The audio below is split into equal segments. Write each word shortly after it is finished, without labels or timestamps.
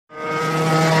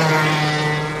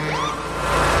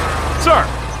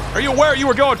aware you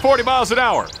were going 40 miles an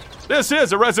hour? This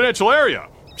is a residential area.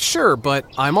 Sure, but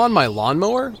I'm on my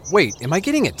lawnmower? Wait, am I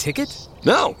getting a ticket?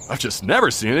 No, I've just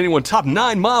never seen anyone top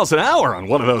 9 miles an hour on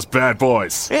one of those bad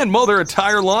boys. And mow their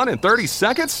entire lawn in 30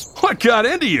 seconds? What got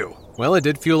into you? Well, it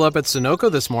did fuel up at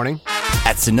Sunoco this morning.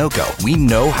 At Sunoco, we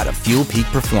know how to fuel peak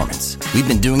performance. We've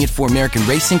been doing it for American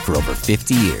racing for over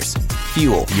 50 years.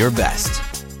 Fuel your best.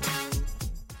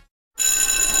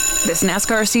 This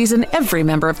NASCAR season, every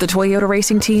member of the Toyota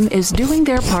racing team is doing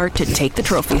their part to take the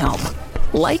trophy home.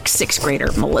 Like 6th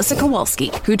grader Melissa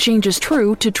Kowalski, who changes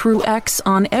true to True X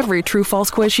on every true-false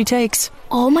quiz she takes.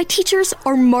 All my teachers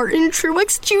are Martin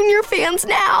Truex Jr. fans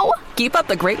now. Keep up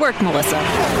the great work, Melissa.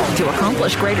 To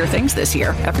accomplish greater things this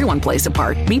year, everyone plays a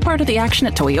part. Be part of the action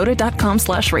at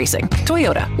toyota.com/racing.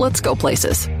 Toyota, let's go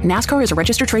places. NASCAR is a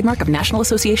registered trademark of National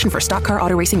Association for Stock Car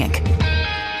Auto Racing, Inc.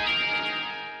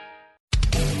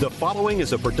 The following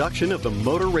is a production of the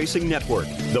Motor Racing Network,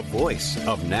 the voice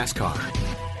of NASCAR.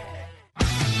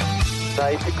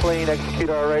 Nice and clean, execute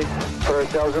our race. Put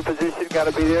ourselves in position, got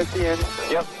to be there at the end.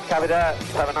 Yep, copy that.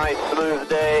 Have a nice, smooth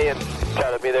day and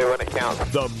try to be there when it counts.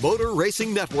 The Motor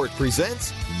Racing Network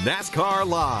presents NASCAR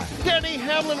Live. Denny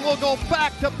Hamlin will go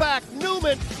back-to-back.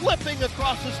 Newman flipping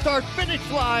across the start-finish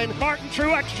line. Martin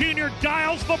Truex Jr.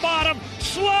 dials the bottom.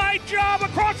 Slide job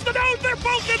across the nose. They're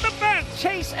both in the fence.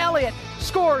 Chase Elliott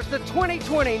scores the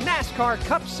 2020 NASCAR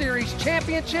Cup Series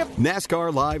Championship.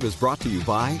 NASCAR Live is brought to you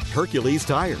by Hercules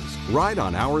Tires, ride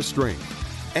on our strength.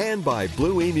 And by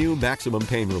Blue Emu Maximum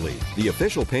Pain Relief, the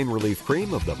official pain relief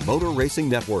cream of the Motor Racing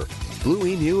Network. Blue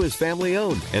Emu is family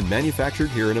owned and manufactured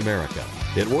here in America.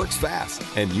 It works fast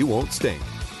and you won't stink.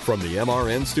 From the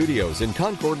MRN studios in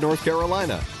Concord, North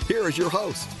Carolina, here is your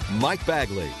host, Mike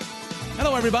Bagley.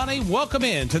 Hello, everybody. Welcome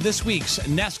in to this week's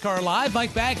NASCAR Live.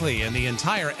 Mike Bagley and the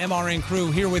entire MRN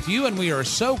crew here with you, and we are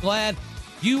so glad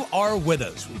you are with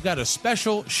us. We've got a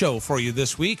special show for you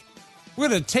this week. We're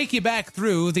going to take you back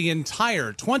through the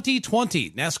entire 2020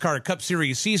 NASCAR Cup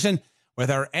Series season with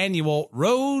our annual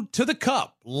Road to the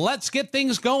Cup. Let's get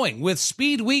things going with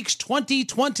Speed Weeks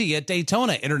 2020 at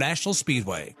Daytona International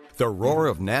Speedway. The roar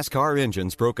of NASCAR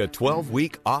engines broke a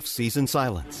 12-week off-season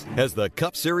silence as the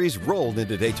Cup Series rolled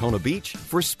into Daytona Beach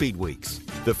for Speed Weeks.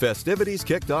 The festivities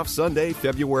kicked off Sunday,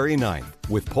 February 9th,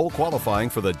 with pole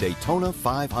qualifying for the Daytona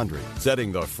 500,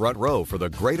 setting the front row for the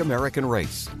Great American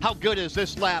Race. How good is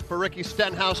this lap for Ricky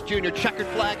Stenhouse Jr.? Checkered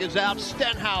flag is out.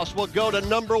 Stenhouse will go to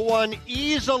number one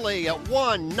easily at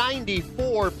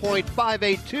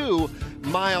 194.582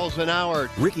 miles an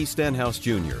hour. Ricky Stenhouse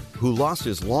Jr., who lost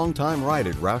his longtime ride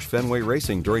at Roush Fenway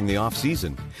Racing during the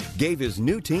offseason, gave his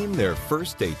new team their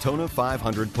first Daytona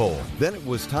 500 pole. Then it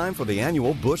was time for the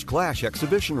annual Busch Clash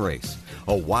exhibition race,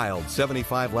 a wild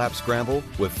 75-lap scramble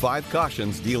with 5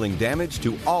 cautions dealing damage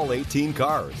to all 18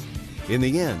 cars. In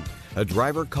the end, a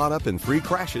driver caught up in 3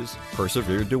 crashes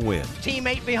persevered to win.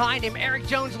 Teammate behind him, Eric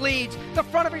Jones leads. The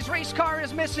front of his race car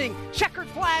is missing. Checkered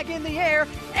flag in the air.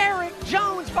 Eric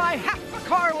Jones by half a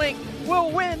car length will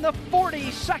win the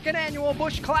 42nd annual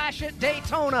Busch Clash at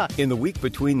Daytona. In the week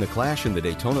between the Clash and the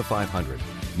Daytona 500,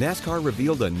 NASCAR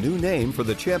revealed a new name for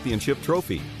the championship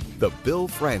trophy, the Bill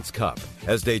France Cup.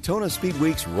 As Daytona Speed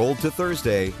Weeks rolled to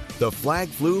Thursday, the flag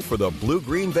flew for the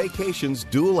Blue-Green Vacations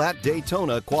Duel at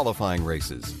Daytona qualifying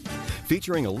races,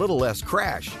 featuring a little less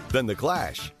crash than the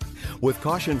Clash, with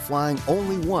caution flying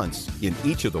only once in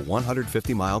each of the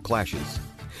 150-mile clashes.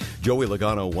 Joey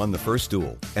Logano won the first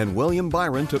duel, and William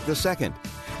Byron took the second,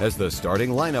 as the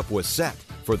starting lineup was set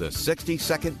for the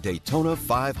 62nd Daytona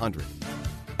 500.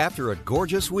 After a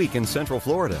gorgeous week in Central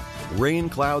Florida, rain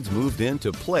clouds moved in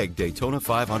to plague Daytona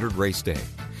 500 race day,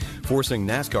 forcing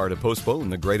NASCAR to postpone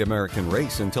the Great American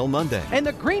Race until Monday. And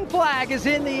the green flag is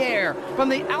in the air. From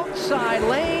the outside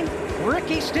lane,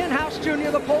 Ricky Stenhouse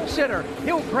Jr., the pole sitter.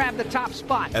 He'll grab the top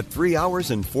spot. At 3 hours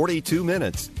and 42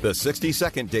 minutes, the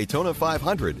 62nd Daytona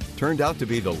 500 turned out to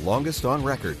be the longest on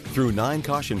record. Through 9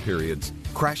 caution periods,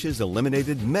 crashes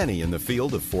eliminated many in the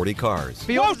field of 40 cars.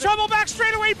 Whoa, trouble back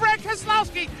straightaway. Brad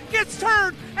Keselowski gets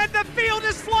turned, and the field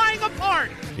is flying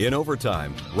apart. In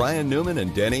overtime, Ryan Newman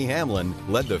and Denny Hamlin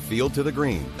led the field to the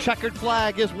green. Checkered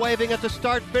flag is waving at the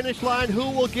start-finish line. Who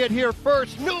will get here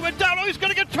first? Newman down. Oh, he's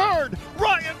going to get turned.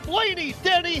 Ryan Blaney,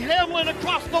 Denny Hamlin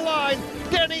across the line.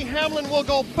 Denny Hamlin will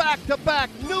go back-to-back.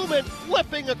 Newman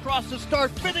flipping across the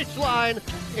start-finish line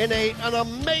in an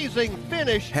amazing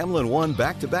finish. Hamlin won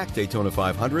back-to-back Daytona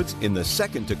 500s in the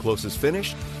second to closest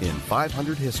finish in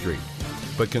 500 history.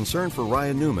 But concern for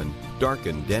Ryan Newman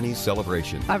darkened Denny's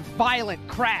celebration. A violent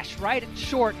crash right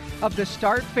short of the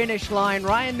start-finish line.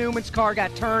 Ryan Newman's car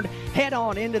got turned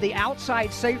head-on into the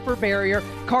outside safer barrier.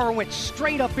 Car went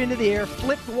straight up into the air,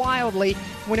 flipped wildly.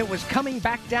 When it was coming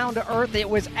back down to earth, it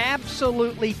was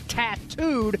absolutely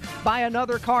tattooed by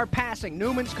another car passing.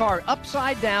 Newman's car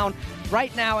upside down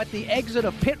right now at the exit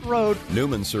of pit road.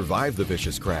 Newman survived the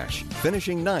vicious crash,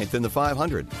 finishing 9th in the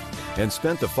 500, and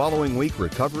spent the following week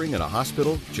recovering in a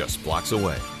hospital just blocks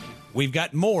away. We've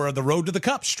got more of the Road to the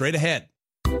Cup straight ahead.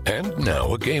 And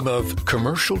now a game of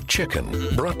Commercial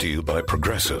Chicken, brought to you by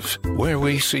Progressive, where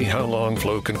we see how long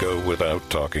Flo can go without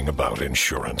talking about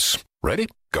insurance. Ready?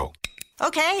 Go.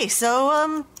 Okay,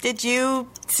 so, did you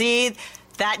see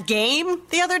that game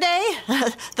the other day?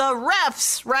 The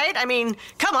refs, right? I mean,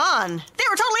 come on. They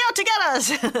were totally out to get us.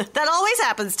 That always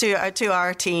happens to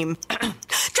our team.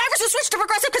 Drivers who switch to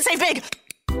Progressive could save big.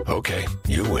 Okay,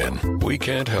 you win. We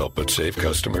can't help but save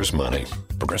customers money.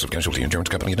 Progressive Casualty Insurance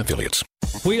Company and Affiliates.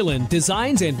 Whelen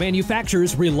designs and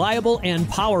manufactures reliable and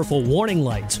powerful warning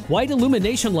lights, white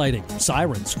illumination lighting,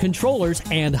 sirens, controllers,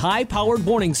 and high-powered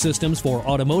warning systems for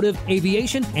automotive,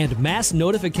 aviation, and mass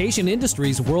notification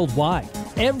industries worldwide.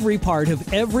 Every part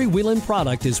of every Whelen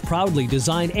product is proudly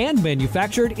designed and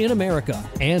manufactured in America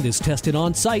and is tested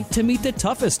on site to meet the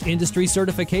toughest industry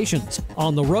certifications.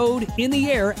 On the road, in the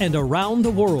air, and around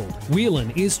the world,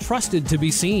 Whelen is trusted to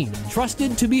be seen,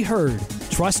 trusted to be heard,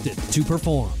 trusted to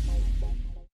perform.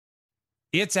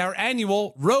 It's our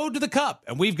annual Road to the Cup,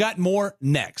 and we've got more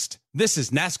next. This is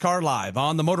NASCAR Live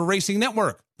on the Motor Racing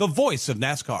Network, the voice of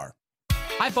NASCAR.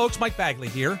 Hi, folks. Mike Bagley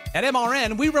here. At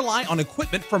MRN, we rely on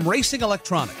equipment from Racing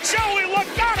Electronics. Joey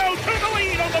Logano to the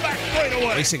lead on the back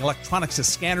straightaway. Racing Electronics has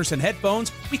scanners and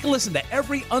headphones. We can listen to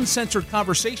every uncensored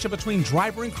conversation between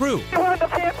driver and crew. You won the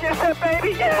championship,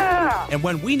 baby, yeah! And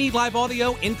when we need live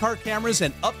audio, in-car cameras,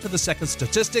 and up-to-the-second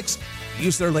statistics, we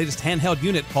use their latest handheld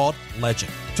unit called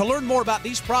Legend. To learn more about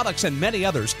these products and many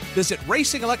others, visit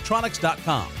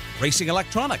RacingElectronics.com. Racing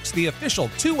Electronics, the official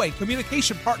two-way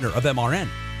communication partner of MRN.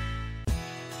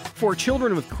 For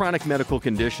children with chronic medical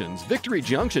conditions, Victory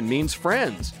Junction means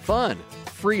friends, fun,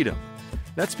 freedom.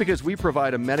 That's because we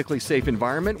provide a medically safe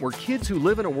environment where kids who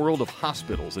live in a world of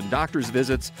hospitals and doctors'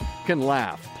 visits can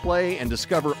laugh, play, and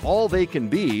discover all they can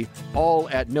be, all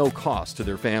at no cost to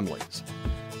their families.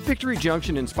 Victory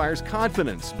Junction inspires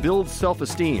confidence, builds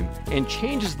self-esteem, and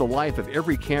changes the life of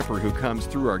every camper who comes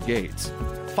through our gates.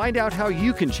 Find out how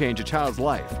you can change a child's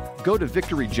life. Go to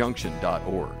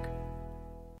victoryjunction.org.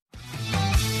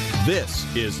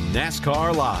 This is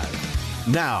NASCAR Live.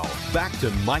 Now, back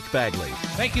to Mike Bagley.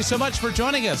 Thank you so much for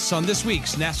joining us on this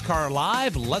week's NASCAR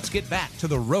Live. Let's get back to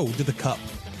the Road to the Cup.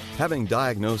 Having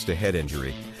diagnosed a head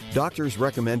injury, doctors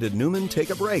recommended Newman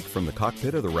take a break from the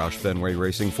cockpit of the Roush Fenway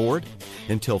Racing Ford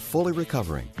until fully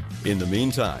recovering. In the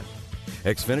meantime,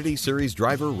 Xfinity Series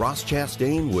driver Ross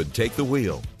Chastain would take the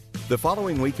wheel. The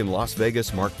following week in Las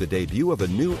Vegas marked the debut of a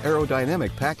new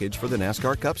aerodynamic package for the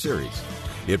NASCAR Cup Series.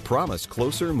 It promised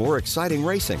closer, more exciting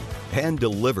racing, and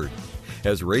delivered,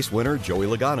 as race winner Joey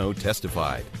Logano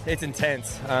testified. It's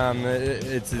intense.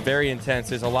 It's very intense.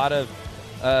 There's a lot of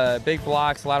big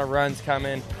blocks, a lot of runs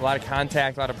coming, a lot of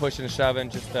contact, a lot of pushing and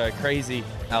shoving, just crazy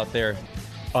out there.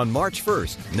 On March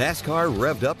 1st, NASCAR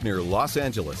revved up near Los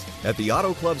Angeles at the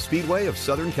Auto Club Speedway of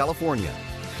Southern California.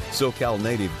 SoCal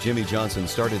native Jimmy Johnson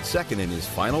started second in his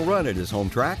final run at his home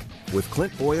track, with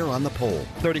Clint Boyer on the pole.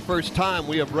 31st time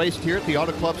we have raced here at the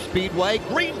Auto Club Speedway.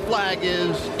 Green flag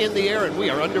is in the air and we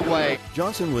are underway.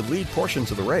 Johnson would lead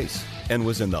portions of the race and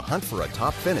was in the hunt for a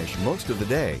top finish most of the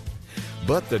day.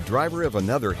 But the driver of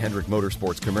another Hendrick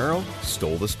Motorsports Camaro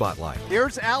stole the spotlight.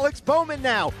 Here's Alex Bowman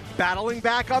now, battling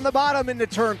back on the bottom into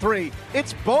turn 3.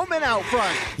 It's Bowman out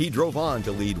front. He drove on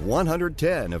to lead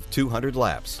 110 of 200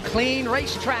 laps. Clean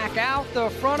racetrack out the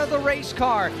front of the race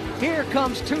car. Here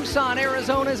comes Tucson,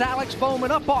 Arizona's Alex Bowman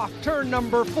up off turn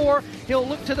number 4. He'll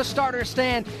look to the starter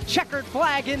stand. Checkered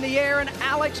flag in the air, and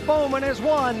Alex Bowman has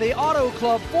won the Auto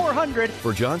Club 400.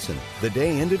 For Johnson, the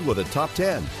day ended with a top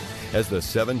 10. As the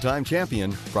 7-time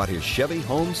champion brought his Chevy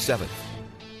home 7th.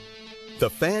 The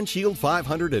Fan Shield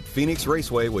 500 at Phoenix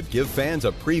Raceway would give fans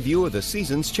a preview of the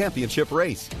season's championship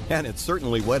race, and it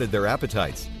certainly whetted their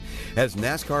appetites, as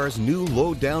NASCAR's new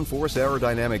low downforce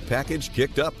aerodynamic package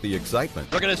kicked up the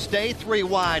excitement. They're going to stay 3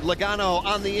 wide. Logano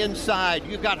on the inside.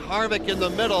 You've got Harvick in the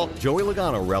middle. Joey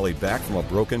Logano rallied back from a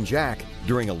broken jack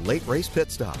during a late race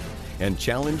pit stop and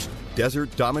challenged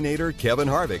Desert Dominator Kevin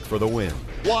Harvick for the win.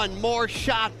 One more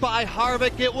shot by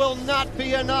Harvick. It will not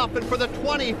be enough. And for the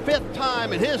 25th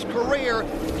time in his career,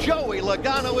 Joey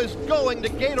Logano is going to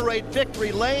Gatorade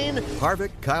victory lane.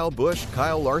 Harvick, Kyle Busch,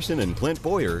 Kyle Larson, and Clint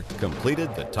Bowyer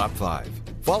completed the top 5.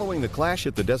 Following the clash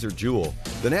at the Desert Jewel,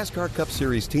 the NASCAR Cup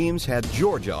Series teams had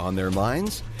Georgia on their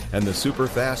minds and the super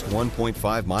fast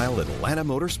 1.5-mile Atlanta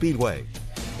Motor Speedway.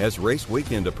 As race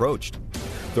weekend approached,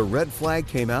 the red flag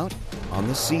came out on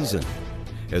the season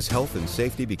as health and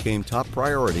safety became top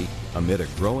priority amid a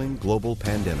growing global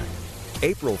pandemic.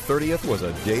 April 30th was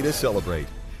a day to celebrate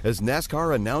as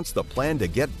NASCAR announced the plan to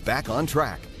get back on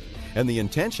track and the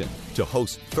intention to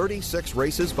host 36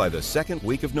 races by the second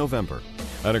week of November.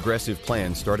 An aggressive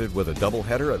plan started with a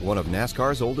doubleheader at one of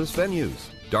NASCAR's oldest venues,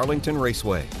 Darlington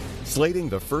Raceway, slating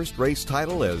the first race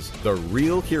title as the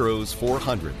Real Heroes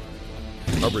 400.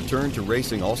 A return to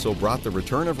racing also brought the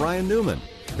return of Ryan Newman,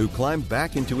 who climbed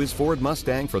back into his Ford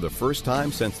Mustang for the first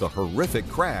time since the horrific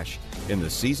crash in the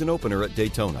season opener at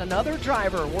Daytona. Another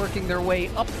driver working their way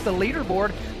up the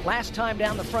leaderboard. Last time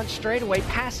down the front straightaway,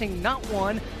 passing not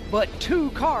one, but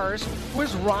 2 cars,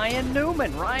 was Ryan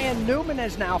Newman. Ryan Newman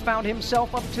has now found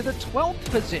himself up to the 12th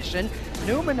position.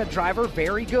 Newman, a driver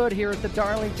very good here at the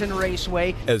Darlington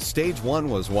Raceway. As stage 1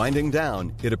 was winding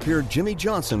down, it appeared Jimmy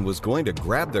Johnson was going to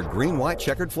grab the green-white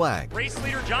checkered flag. Race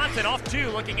leader Johnson off 2,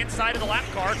 looking inside of the lap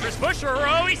car. Chris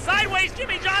Buescher, he's sideways.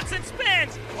 Jimmy Johnson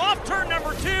spins off turn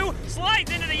number 2, slides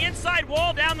into the inside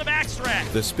wall down the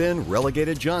backstretch. The spin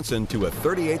relegated Johnson to a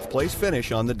 38th place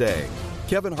finish on the day.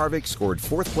 Kevin Harvick scored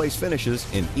 4th place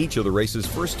finishes in each of the race's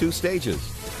first 2 stages.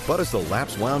 But as the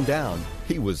laps wound down,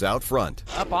 he was out front.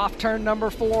 Up off turn number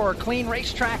 4, clean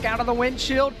racetrack out of the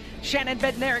windshield. Shannon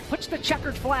Bednarik puts the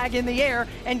checkered flag in the air,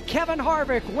 and Kevin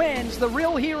Harvick wins the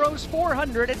Real Heroes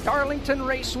 400 at Darlington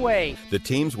Raceway. The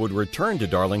teams would return to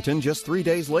Darlington just 3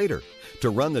 days later to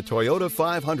run the Toyota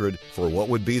 500 for what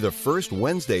would be the first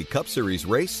Wednesday Cup Series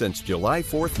race since July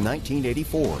 4th,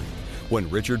 1984, when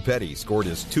Richard Petty scored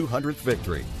his 200th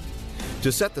victory.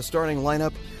 To set the starting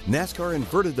lineup, NASCAR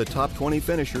inverted the top 20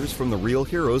 finishers from the Real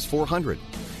Heroes 400,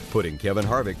 putting Kevin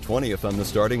Harvick 20th on the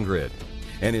starting grid.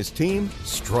 And his team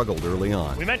struggled early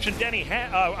on. We mentioned Kevin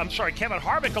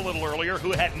Harvick a little earlier,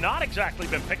 who had not exactly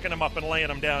been picking him up and laying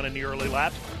him down in the early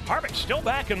laps. Harvick's still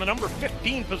back in the number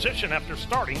 15 position after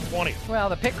starting 20th. Well,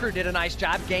 the pit crew did a nice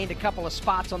job, gained a couple of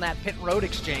spots on that pit road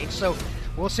exchange, so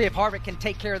we'll see if Harvick can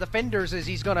take care of the fenders as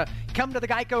he's going to come to the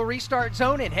Geico restart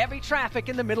zone in heavy traffic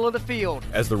in the middle of the field.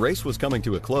 As the race was coming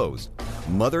to a close,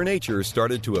 Mother Nature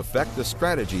started to affect the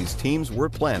strategies teams were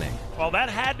planning. Well, that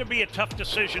had to be a tough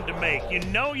decision to make. You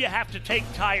know you have to take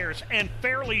tires, and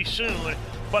fairly soon,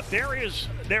 but there is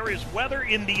weather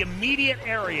in the immediate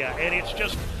area, and it's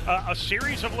just a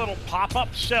series of little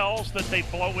pop-up cells that they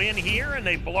blow in here and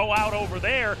they blow out over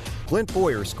there. Clint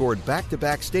Bowyer scored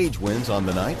back-to-back stage wins on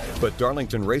the night, but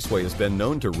Darlington Raceway has been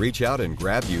known to reach out and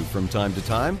grab you from time to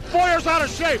time. Boyer's out of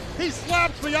shape. He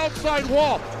slaps the outside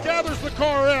wall, gathers the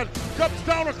car in, comes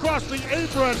down across the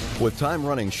apron. With time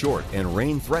running short and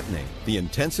rain threatening, the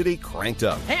intensity cranked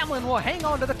up. Hamlin will hang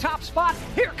on to the top spot.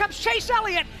 Here comes Chase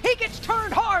Elliott. He gets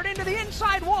turned hard into the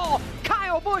inside wall.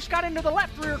 Kyle Busch got into the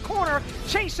left rear corner.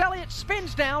 Chase Elliott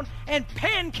spins down and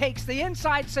pancakes the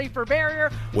inside safer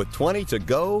barrier. With 20 to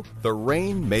go, the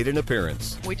rain made an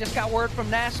appearance. We just got word from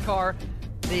NASCAR.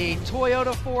 The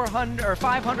Toyota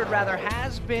 500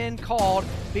 has been called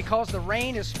because the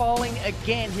rain is falling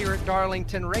again here at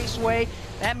Darlington Raceway.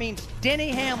 That means Denny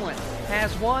Hamlin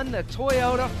has won the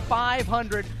Toyota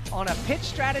 500 on a pit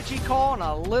strategy call and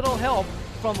a little help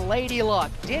from Lady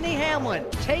Luck. Denny Hamlin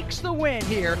takes the win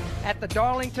here at the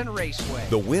Darlington Raceway.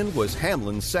 The win was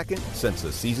Hamlin's second since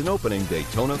the season opening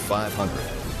Daytona 500.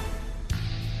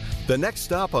 The next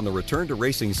stop on the return to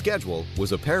racing schedule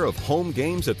was a pair of home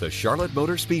games at the Charlotte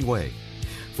Motor Speedway.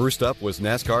 First up was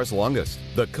NASCAR's longest,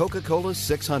 the Coca-Cola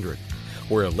 600,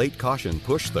 where a late caution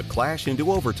pushed the clash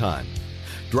into overtime,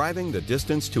 driving the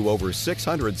distance to over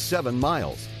 607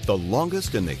 miles, the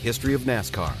longest in the history of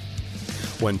NASCAR.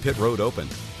 When pit road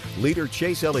opened, leader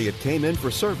Chase Elliott came in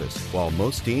for service while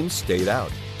most teams stayed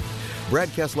out. Brad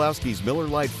Keselowski's Miller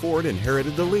Lite Ford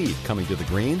inherited the lead coming to the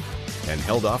green and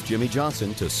held off Jimmy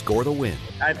Johnson to score the win.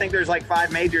 I think there's like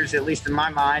 5 majors, at least in my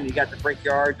mind. You got the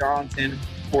Brickyard, Darlington,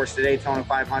 of course, the Daytona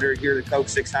 500, here the Coke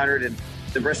 600, and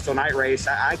the Bristol Night Race.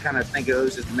 I kind of think of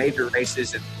those as the major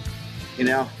races. And, you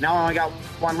know, now I only got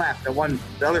one left. I won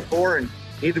the other 4, and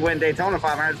need to win Daytona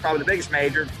 500 is probably the biggest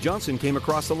major. Johnson came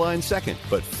across the line second,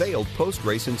 but failed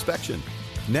post-race inspection.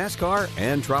 NASCAR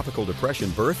and Tropical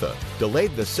Depression Bertha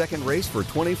delayed the second race for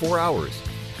 24 hours.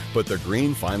 But the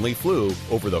green finally flew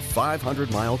over the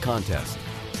 500-mile contest.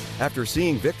 After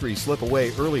seeing victory slip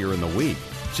away earlier in the week,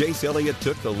 Chase Elliott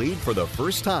took the lead for the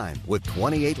first time with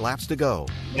 28 laps to go.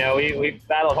 You know, we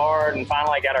battled hard and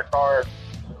finally got our car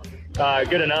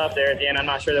good enough there at the end. I'm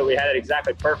not sure that we had it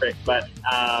exactly perfect, but,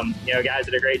 you know, guys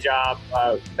did a great job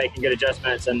making good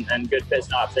adjustments and good pit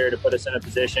stops there to put us in a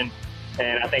position.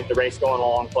 And I think the race going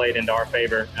along played into our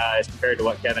favor as compared to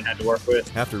what Kevin had to work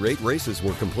with. After 8 races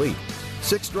were complete,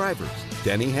 6 drivers,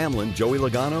 Denny Hamlin, Joey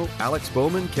Logano, Alex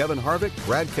Bowman, Kevin Harvick,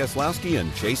 Brad Keselowski,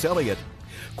 and Chase Elliott,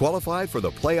 qualified for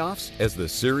the playoffs as the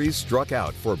series struck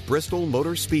out for Bristol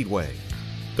Motor Speedway.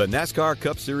 The NASCAR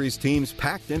Cup Series teams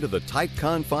packed into the tight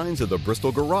confines of the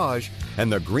Bristol Garage, and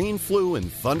the green flew in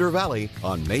Thunder Valley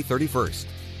on May 31st.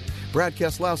 Brad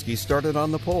Keselowski started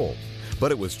on the pole,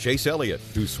 but it was Chase Elliott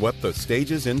who swept the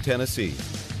stages in Tennessee.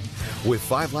 With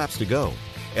 5 laps to go,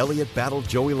 Elliott battled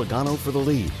Joey Logano for the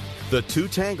lead. The two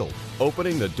tangled,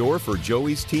 opening the door for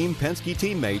Joey's Team Penske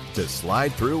teammate to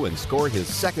slide through and score his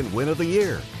second win of the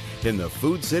year in the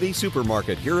Food City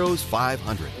Supermarket Heroes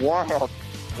 500. Wild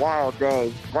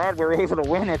day. Glad we were able to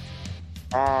win it.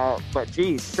 But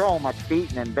geez, so much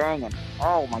beating and banging.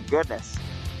 Oh my goodness.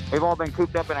 We've all been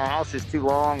cooped up in our houses too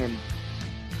long and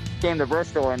came to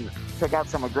Bristol and took out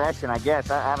some aggression, I guess.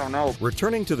 I don't know.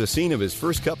 Returning to the scene of his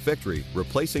first Cup victory,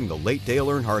 replacing the late Dale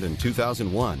Earnhardt in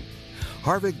 2001,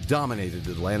 Harvick dominated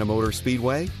Atlanta Motor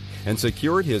Speedway and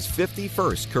secured his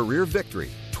 51st career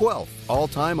victory, 12th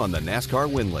all-time on the NASCAR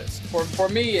win list. For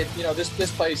me,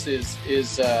 this place is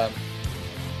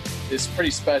pretty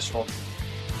special,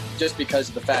 just because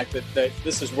of the fact that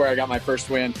this is where I got my first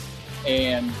win,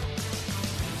 and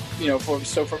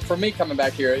for me coming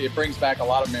back here, it brings back a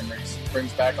lot of memories. It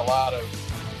brings back a lot of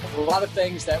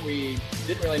things that we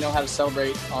didn't really know how to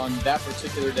celebrate on that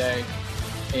particular day.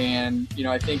 And,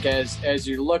 I think as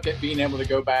you look at being able to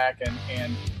go back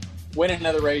and win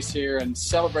another race here and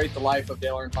celebrate the life of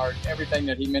Dale Earnhardt, everything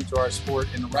that he meant to our sport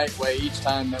in the right way each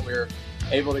time that we're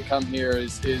able to come here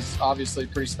is obviously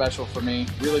pretty special for me.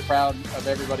 Really proud of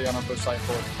everybody on our Busch Light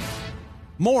Ford.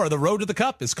 More of the Road to the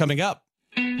Cup is coming up.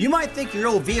 You might think your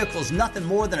old vehicle is nothing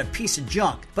more than a piece of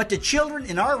junk, but to children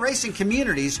in our racing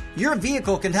communities, your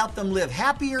vehicle can help them live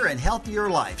happier and healthier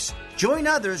lives. Join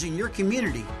others in your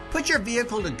community. Put your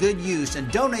vehicle to good use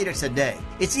and donate it today.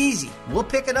 It's easy. We'll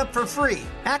pick it up for free.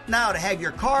 Act now to have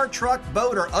your car, truck,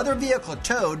 boat, or other vehicle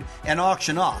towed and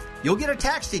auctioned off. You'll get a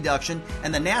tax deduction,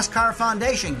 and the NASCAR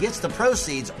Foundation gets the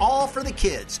proceeds, all for the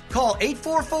kids. Call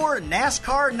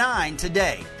 844-NASCAR-9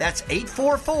 today. That's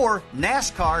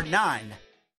 844-NASCAR-9.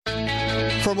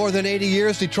 For more than 80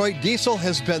 years, Detroit Diesel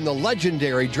has been the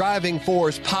legendary driving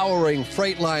force powering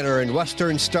Freightliner and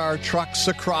Western Star trucks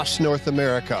across North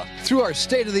America. Through our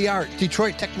state-of-the-art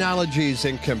Detroit technologies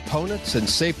and components and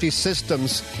safety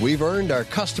systems, we've earned our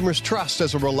customers' trust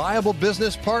as a reliable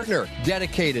business partner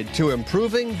dedicated to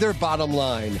improving their bottom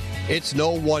line. It's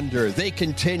no wonder they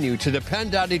continue to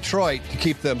depend on Detroit to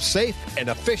keep them safe and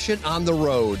efficient on the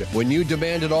road. When you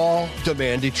demand it all,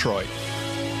 demand Detroit.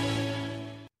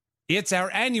 It's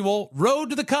our annual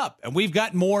Road to the Cup, and we've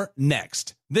got more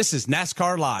next. This is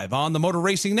NASCAR Live on the Motor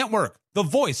Racing Network, the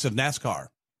voice of NASCAR.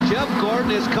 Jeff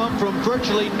Gordon has come from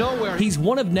virtually nowhere. He's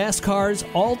one of NASCAR's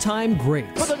all-time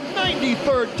greats. For the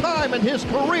 93rd time in his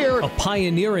career. A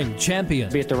pioneering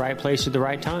champion. Be at the right place at the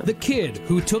right time. The kid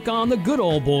who took on the good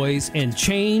old boys and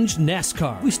changed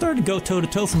NASCAR. We started to go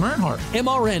toe-to-toe from Earnhardt.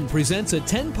 MRN presents a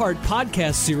 10-part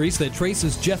podcast series that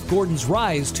traces Jeff Gordon's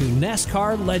rise to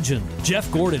NASCAR legend.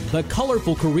 Jeff Gordon, the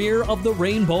colorful career of the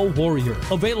Rainbow Warrior.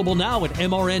 Available now at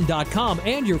MRN.com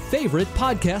and your favorite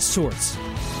podcast source.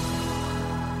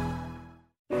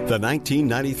 The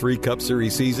 1993 Cup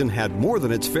Series season had more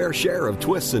than its fair share of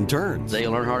twists and turns.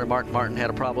 Dale Earnhardt and Mark Martin had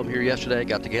a problem here yesterday,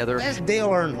 got together. That's Dale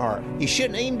Earnhardt. He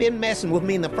shouldn't have even been messing with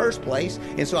me in the first place,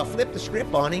 and so I flipped the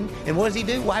script on him, and what does he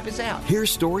do? Wipe us out. Here's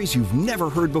stories you've never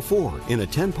heard before in a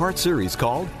 10-part series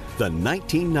called The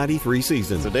 1993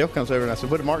 Season. So Dale comes over and I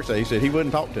said, what did Mark say? He said he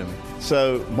wouldn't talk to me.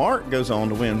 So Mark goes on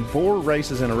to win 4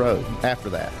 races in a row after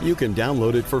that. You can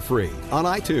download it for free on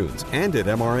iTunes and at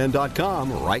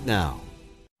MRN.com right now.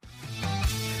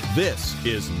 This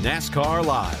is NASCAR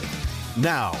Live.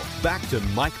 Now, back to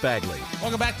Mike Bagley.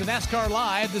 Welcome back to NASCAR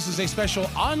Live. This is a special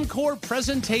encore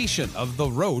presentation of the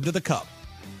Road to the Cup.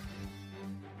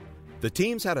 The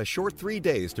teams had a short 3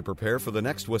 days to prepare for the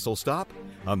next whistle stop,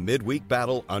 a midweek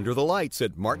battle under the lights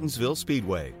at Martinsville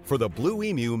Speedway for the Blue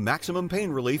Emu Maximum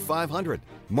Pain Relief 500.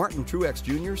 Martin Truex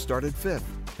Jr. started 5th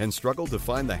and struggled to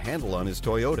find the handle on his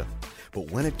Toyota.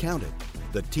 But when it counted,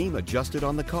 the team adjusted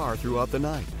on the car throughout the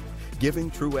night.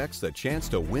 giving Truex the chance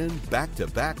to win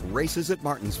back-to-back races at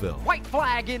Martinsville. White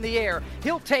flag in the air.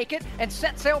 He'll take it and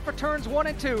set sail for turns 1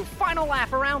 and 2. Final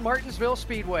lap around Martinsville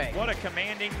Speedway. What a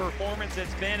commanding performance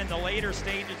it's been in the later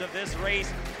stages of this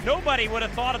race. Nobody would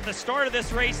have thought at the start of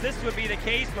this race this would be the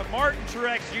case, but Martin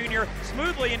Truex Jr.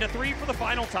 smoothly into 3 for the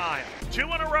final time. 2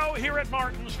 in a row here at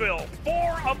Martinsville.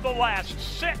 4 of the last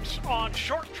 6 on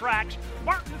short tracks.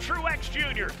 Martin Truex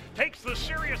Jr. takes the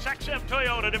Sirius XM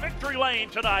Toyota to victory lane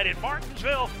tonight in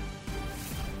Martinsville.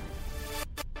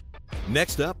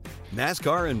 Next up,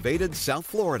 NASCAR invaded South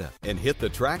Florida and hit the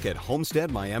track at Homestead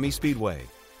Miami Speedway.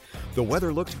 The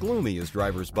weather looked gloomy as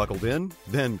drivers buckled in,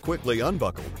 then quickly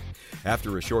unbuckled.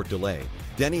 After a short delay,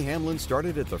 Denny Hamlin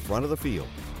started at the front of the field,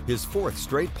 his 4th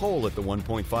straight pole at the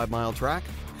 1.5-mile track.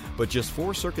 But just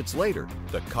 4 circuits later,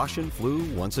 the caution flew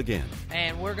once again.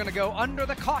 And we're going to go under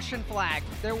the caution flag.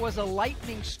 There was a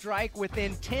lightning strike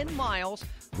within 10 miles.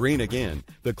 Green again,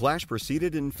 the clash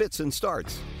proceeded in fits and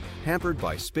starts, hampered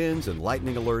by spins and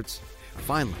lightning alerts.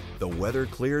 Finally, the weather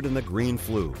cleared and the green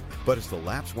flew. But as the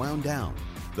laps wound down,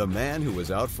 the man who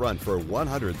was out front for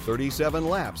 137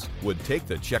 laps would take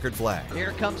the checkered flag.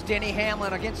 Here comes Denny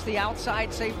Hamlin against the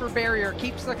outside safer barrier,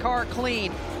 keeps the car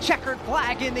clean. Checkered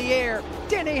flag in the air.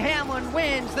 Denny Hamlin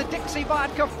wins the Dixie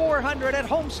Vodka 400 at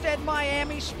Homestead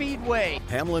Miami Speedway.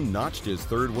 Hamlin notched his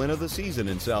 3rd win of the season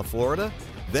in South Florida,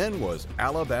 then was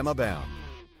Alabama bound.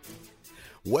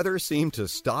 Weather seemed to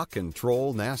stalk and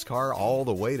troll NASCAR all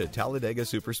the way to Talladega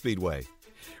Superspeedway.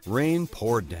 Rain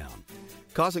poured down,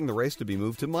 causing the race to be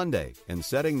moved to Monday and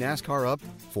setting NASCAR up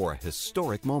for a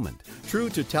historic moment. True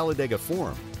to Talladega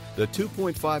form, the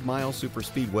 2.5-mile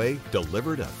superspeedway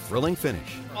delivered a thrilling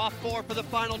finish. Off 4 for the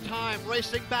final time,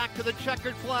 racing back to the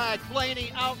checkered flag.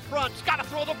 Blaney out front, he's got to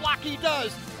throw the block, he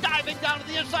does. Diving down to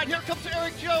the inside, here comes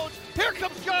Eric Jones. Here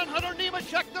comes John Hunter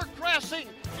Nemechek, they're crashing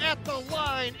at the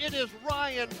line. It is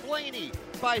Ryan Blaney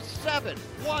by 7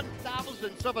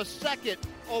 1/1000ths of a second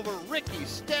over Ricky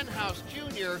Stenhouse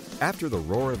Jr. After the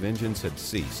roar of engines had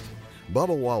ceased,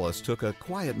 Bubba Wallace took a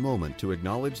quiet moment to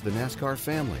acknowledge the NASCAR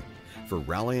family for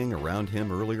rallying around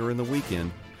him earlier in the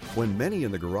weekend when many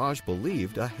in the garage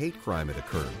believed a hate crime had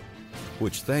occurred,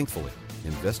 which thankfully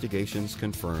investigations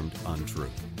confirmed untrue.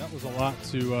 That was a lot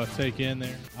to take in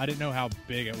there. I didn't know how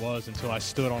big it was until I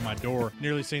stood on my door,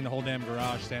 nearly seeing the whole damn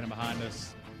garage standing behind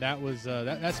us. That was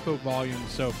that spoke volumes.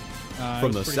 So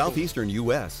from the southeastern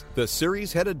U.S., the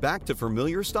series headed back to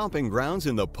familiar stomping grounds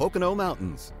in the Pocono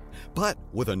Mountains, but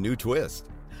with a new twist.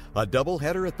 A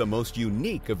doubleheader at the most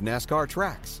unique of NASCAR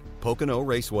tracks, Pocono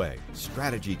Raceway.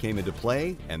 Strategy came into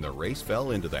play, and the race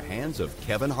fell into the hands of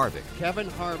Kevin Harvick. Kevin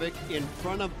Harvick in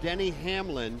front of Denny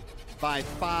Hamlin by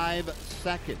 5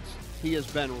 seconds. He has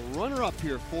been runner-up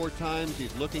here 4 times.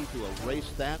 He's looking to erase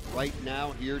that right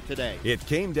now here today. It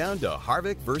came down to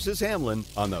Harvick versus Hamlin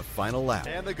on the final lap.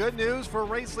 And the good news for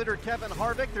race leader Kevin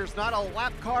Harvick, there's not a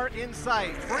lap car in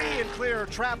sight. Free and clear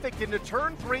traffic into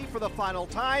turn 3 for the final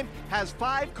time. Has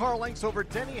 5 car lengths over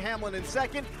Denny Hamlin in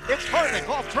second. It's Harvick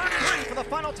off turn 3 for the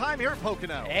final time here at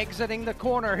Pocono. Exiting the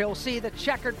corner, he'll see the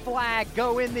checkered flag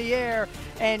go in the air,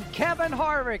 and Kevin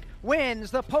Harvick wins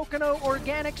the Pocono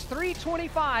Organics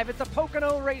 325 at the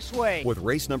Pocono Raceway. With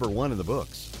race number 1 in the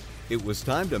books, it was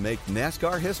time to make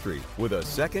NASCAR history with a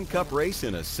second Cup race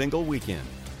in a single weekend.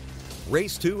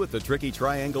 Race 2 at the Tricky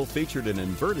Triangle featured an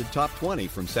inverted top 20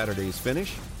 from Saturday's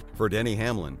finish. For Denny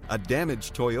Hamlin, a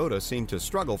damaged Toyota seemed to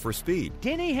struggle for speed.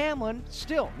 Denny Hamlin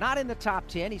still not in the top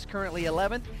 10. He's currently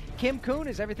 11th. Kim Kuhn,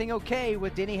 is everything okay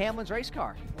with Denny Hamlin's race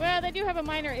car? Well, they do have a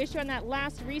minor issue on that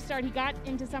last restart. He got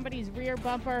into somebody's rear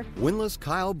bumper. Winless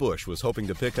Kyle Busch was hoping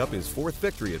to pick up his 4th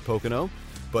victory at Pocono,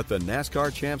 but the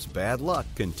NASCAR champ's bad luck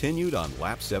continued on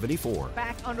lap 74.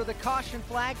 Back under the caution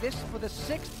flag, this for the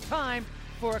 6th time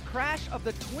for a crash of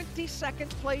the 22nd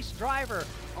place driver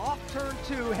off turn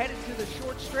 2, headed to the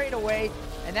short straightaway,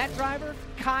 and that driver,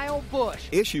 Kyle Busch.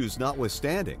 Issues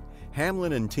notwithstanding,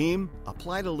 Hamlin and team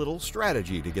applied a little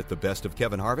strategy to get the best of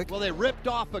Kevin Harvick. Well, they ripped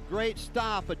off a great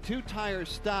stop, a 2-tire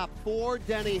stop for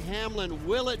Denny Hamlin.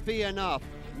 Will it be enough?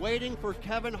 Waiting for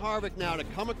Kevin Harvick now to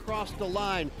come across the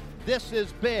line. This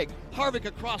is big. Harvick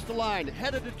across the line,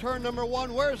 headed to turn number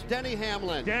 1. Where's Denny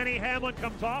Hamlin? Denny Hamlin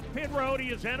comes off pit road. He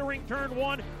is entering turn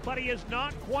 1, but he is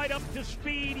not quite up to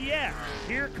speed yet.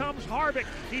 Here comes Harvick.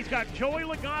 He's got Joey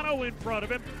Logano in front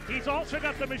of him. He's also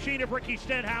got the machine of Ricky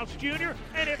Stenhouse Jr.,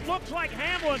 and it looks like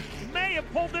Hamlin may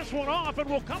have pulled this one off and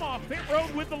will come off pit road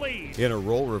with the lead. In a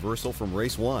role reversal from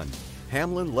race 1,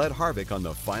 Hamlin led Harvick on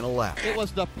the final lap. It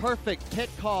was the perfect pit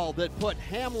call that put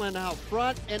Hamlin out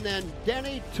front, and then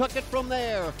Denny took it from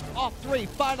there. Off 3,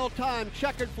 final time,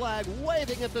 checkered flag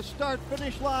waving at the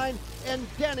start-finish line, and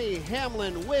Denny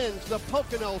Hamlin wins the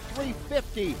Pocono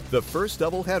 350. The first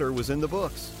doubleheader was in the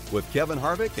books, with Kevin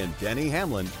Harvick and Denny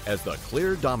Hamlin as the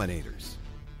clear dominators.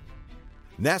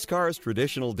 NASCAR's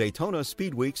traditional Daytona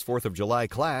Speed Week's 4th of July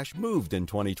Clash moved in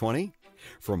 2020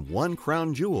 from one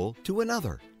crown jewel to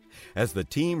another as the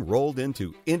team rolled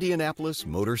into Indianapolis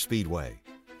Motor Speedway.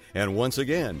 And once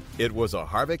again, it was a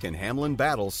Harvick and Hamlin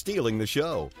battle stealing the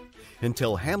show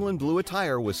until Hamlin blew a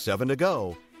tire with 7 to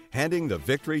go, handing the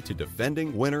victory to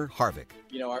defending winner Harvick.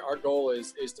 You know, our goal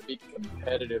is to be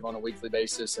competitive on a weekly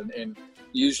basis, and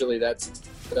usually that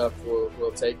stuff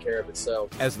will take care of itself.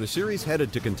 As the series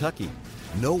headed to Kentucky,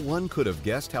 no one could have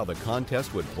guessed how the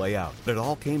contest would play out. It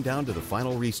all came down to the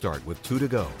final restart with 2 to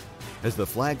go. As the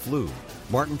flag flew,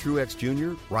 Martin Truex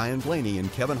Jr., Ryan Blaney,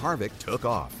 and Kevin Harvick took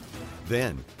off.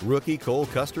 Then, rookie Cole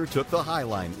Custer took the high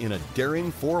line in a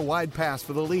daring 4-wide pass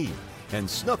for the lead and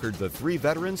snookered the 3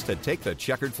 veterans to take the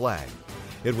checkered flag.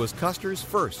 It was Custer's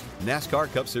first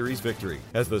NASCAR Cup Series victory.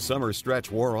 As the summer stretch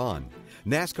wore on,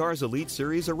 NASCAR's Elite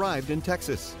Series arrived in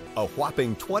Texas. A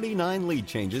whopping 29 lead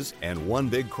changes and 1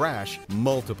 big crash,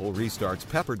 multiple restarts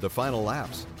peppered the final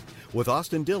laps, with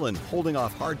Austin Dillon holding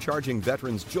off hard-charging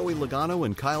veterans Joey Logano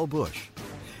and Kyle Busch.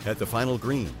 At the final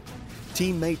green,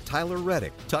 teammate Tyler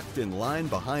Reddick tucked in line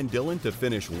behind Dillon to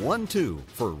finish 1-2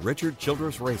 for Richard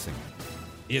Childress Racing.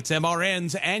 It's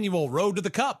MRN's annual Road to the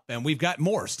Cup, and we've got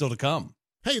more still to come.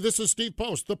 Hey, this is Steve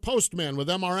Post, the Postman with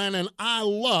MRN, and I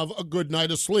love a good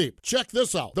night of sleep. Check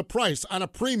this out. The price on a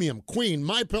premium Queen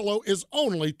MyPillow is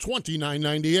only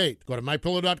 $29.98. Go to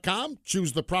MyPillow.com,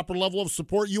 choose the proper level of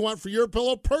support you want for your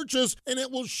pillow purchase, and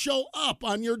it will show up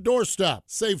on your doorstep.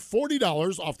 Save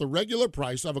 $40 off the regular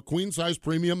price of a queen-size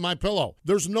premium MyPillow.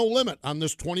 There's no limit on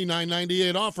this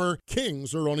 $29.98 offer.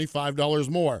 Kings are only $5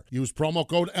 more. Use promo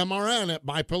code MRN at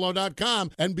MyPillow.com,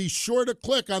 and be sure to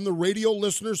click on the radio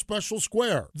listener special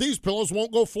square. These pillows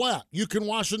won't go flat. You can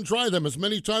wash and dry them as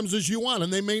many times as you want,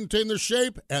 and they maintain their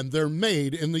shape, and they're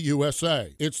made in the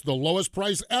USA. It's the lowest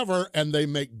price ever, and they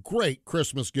make great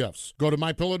Christmas gifts. Go to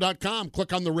MyPillow.com,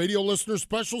 click on the radio listener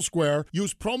special square,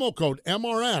 use promo code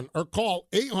MRN, or call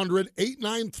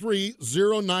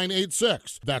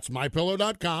 800-893-0986. That's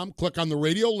MyPillow.com, click on the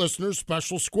radio listener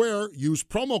special square, use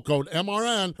promo code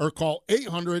MRN, or call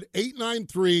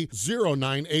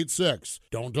 800-893-0986.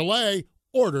 Don't delay.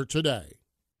 Order today.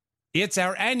 It's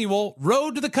our annual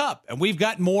Road to the Cup, and we've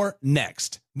got more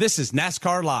next. This is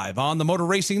NASCAR Live on the Motor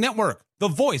Racing Network, the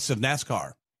voice of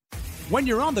NASCAR. When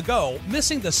you're on the go,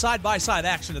 missing the side-by-side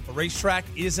action at the racetrack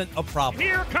isn't a problem.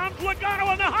 Here comes Logano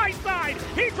on the high side.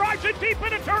 He drives it deep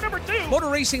into turn number 2. Motor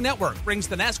Racing Network brings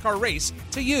the NASCAR race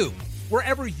to you,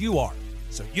 wherever you are,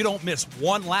 so you don't miss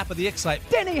one lap of the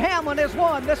excitement. Denny Hamlin has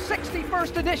won the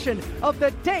 61st edition of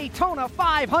the Daytona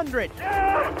 500.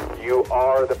 You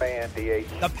are the man, DH.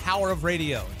 The power of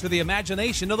radio to the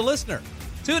imagination of the listener.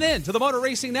 Tune in to the Motor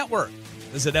Racing Network.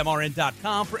 Visit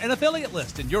MRN.com for an affiliate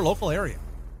list in your local area.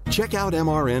 Check out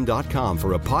MRN.com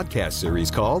for a podcast series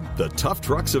called The Tough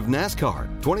Trucks of NASCAR.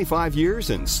 25 years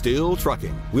and still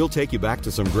trucking. We'll take you back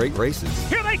to some great races.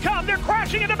 Here they come. They're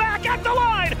crashing in the back at the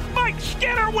line. Mike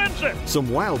Skinner wins it.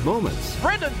 Some wild moments.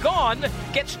 Brendan Gaughan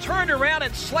gets turned around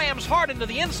and slams hard into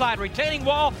the inside retaining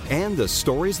wall. And the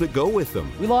stories that go with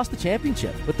them. We lost the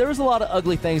championship, but there was a lot of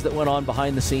ugly things that went on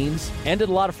behind the scenes. Ended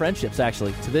a lot of friendships,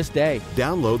 actually, to this day.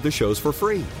 Download the shows for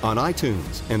free on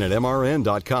iTunes and at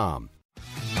MRN.com.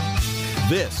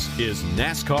 This is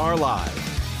NASCAR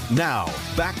Live. Now,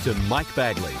 back to Mike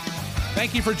Bagley.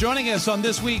 Thank you for joining us on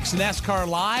this week's NASCAR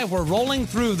Live. We're rolling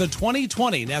through the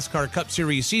 2020 NASCAR Cup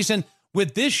Series season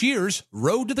with this year's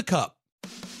Road to the Cup.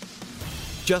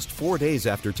 Just 4 days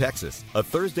after Texas, a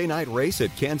Thursday night race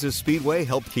at Kansas Speedway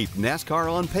helped keep NASCAR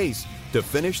on pace to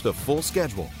finish the full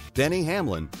schedule. Denny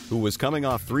Hamlin, who was coming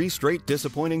off 3 straight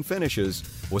disappointing finishes,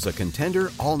 was a contender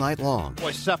all night long.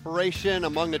 Boy, separation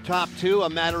among the top 2, a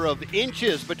matter of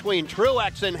inches between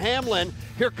Truex and Hamlin.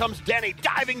 Here comes Denny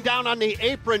diving down on the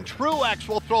apron. Truex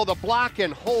will throw the block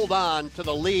and hold on to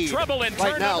the lead. Trouble in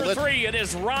turn number 3. It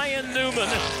is Ryan Newman.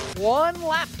 1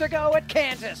 lap to go at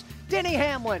Kansas. Denny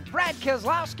Hamlin, Brad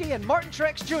Keselowski, and Martin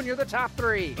Truex Jr. the top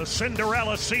three. The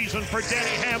Cinderella season for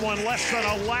Denny Hamlin, less than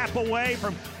a lap away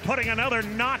from putting another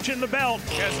notch in the belt.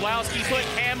 Keselowski put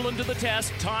Hamlin to the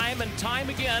test time and time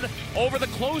again over the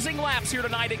closing laps here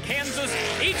tonight at Kansas.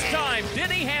 Each time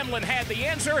Denny Hamlin had the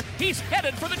answer, he's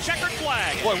headed for the checkered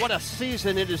flag. Boy, what a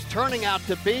season it is turning out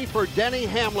to be for Denny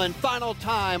Hamlin. Final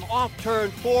time off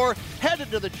turn 4, headed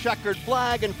to the checkered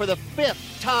flag, and for the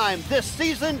 5th time this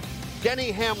season,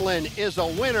 Denny Hamlin is a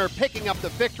winner, picking up the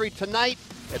victory tonight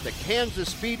at the Kansas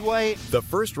Speedway. The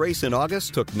first race in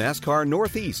August took NASCAR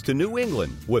northeast to New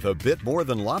England with a bit more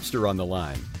than lobster on the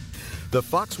line. The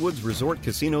Foxwoods Resort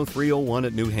Casino 301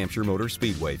 at New Hampshire Motor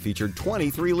Speedway featured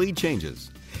 23 lead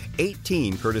changes,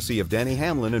 18 courtesy of Denny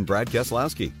Hamlin and Brad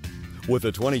Keselowski, with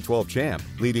the 2012 champ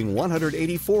leading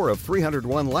 184 of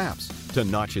 301 laps to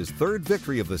notch his 3rd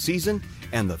victory of the season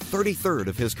and the 33rd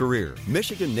of his career.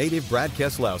 Michigan native Brad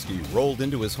Keselowski rolled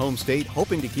into his home state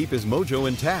hoping to keep his mojo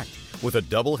intact with a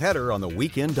doubleheader on the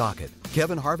weekend docket.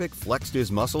 Kevin Harvick flexed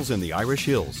his muscles in the Irish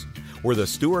Hills, where the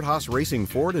Stewart-Haas Racing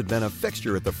Ford had been a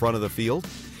fixture at the front of the field,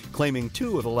 claiming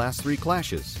 2 of the last 3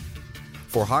 clashes.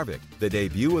 For Harvick, the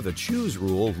debut of the choose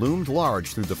rule loomed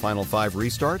large through the final 5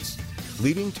 restarts,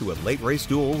 leading to a late race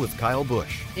duel with Kyle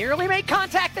Busch. Nearly made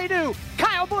contact, they do.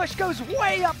 Kyle Busch goes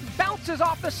way up, bounces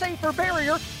off the safer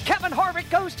barrier. Kevin Harvick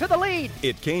goes to the lead.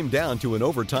 It came down to an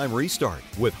overtime restart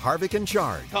with Harvick in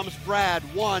charge. Comes Brad,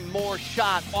 one more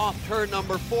shot off turn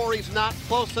number 4. He's not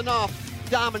close enough.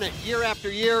 Dominant year after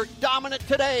year, dominant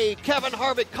today. Kevin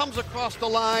Harvick comes across the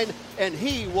line, and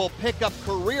he will pick up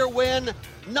career win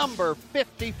number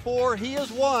 54. He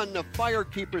has won the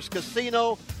Firekeepers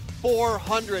Casino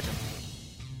 400.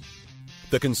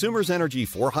 The Consumers Energy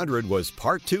 400 was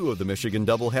part 2 of the Michigan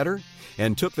doubleheader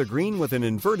and took the green with an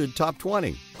inverted top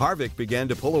 20. Harvick began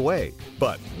to pull away,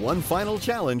 but one final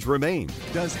challenge remained.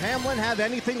 Does Hamlin have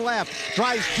anything left?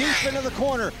 Drives deep into the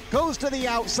corner, goes to the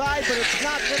outside, but it's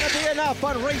not going to be enough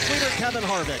on race leader Kevin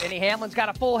Harvick. Denny Hamlin's got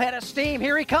a full head of steam.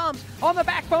 Here he comes on the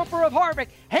back bumper of Harvick.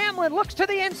 Hamlin looks to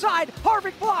the inside.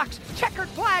 Harvick blocks. Checkered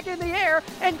flag in the air,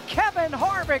 and Kevin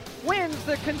Harvick wins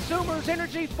the Consumers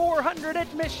Energy 400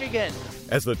 at Michigan.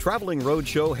 As the traveling road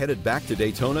show headed back to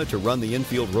Daytona to run the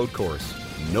infield road course,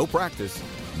 no practice,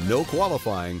 no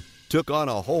qualifying, took on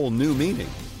a whole new meaning.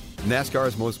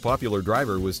 NASCAR's most popular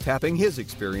driver was tapping his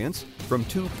experience from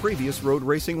 2 previous road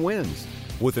racing wins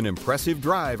with an impressive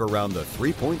drive around the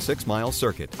 3.6-mile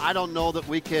circuit. I don't know that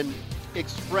we can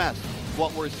express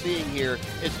what we're seeing here.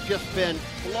 It's just been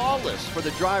flawless for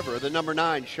the driver of the number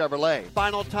 9 Chevrolet.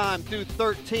 Final time through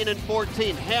 13 and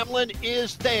 14. Hamlin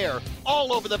is there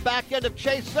all over the back end of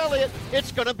Chase Elliott.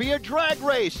 It's going to be a drag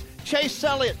race. Chase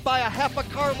Elliott by a half a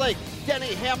car length.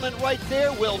 Denny Hamlin right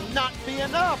there will not be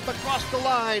enough across the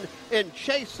line. And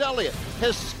Chase Elliott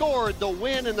has scored the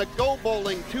win in the Go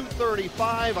Bowling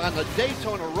 235 on the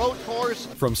Daytona road course.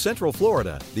 From Central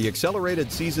Florida, the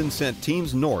accelerated season sent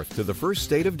teams north to the first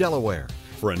state of Delaware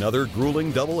for another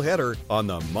grueling doubleheader on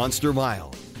the Monster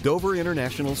Mile, Dover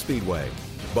International Speedway.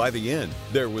 By the end,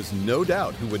 there was no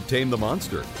doubt who would tame the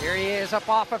monster. Here he is up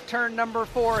off of turn number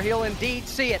 4. He'll indeed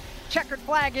see it. Checkered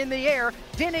flag in the air.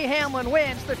 Denny Hamlin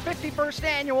wins the 51st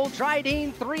annual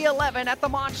Dryden 311 at the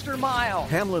Monster Mile.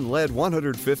 Hamlin led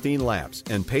 115 laps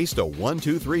and paced a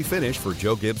 1-2-3 finish for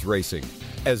Joe Gibbs Racing.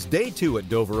 As day 2 at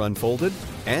Dover unfolded,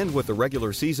 and with the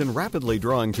regular season rapidly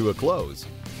drawing to a close,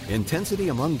 intensity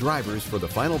among drivers for the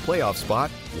final playoff spot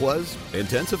was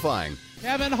intensifying.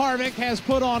 Kevin Harvick has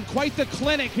put on quite the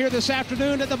clinic here this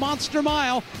afternoon at the Monster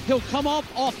Mile. He'll come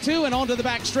off 2 and onto the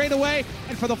back straightaway.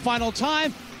 And for the final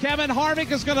time, Kevin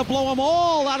Harvick is going to blow them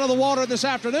all out of the water this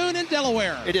afternoon in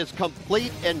Delaware. It is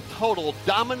complete and total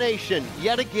domination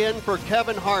yet again for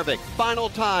Kevin Harvick. Final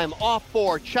time off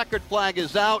 4. Checkered flag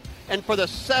is out. And for the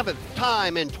 7th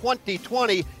time in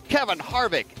 2020, Kevin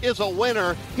Harvick is a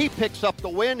winner. He picks up the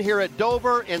win here at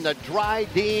Dover in the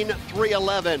Dryden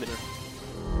 311.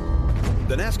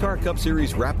 The NASCAR Cup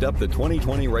Series wrapped up the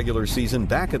 2020 regular season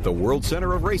back at the World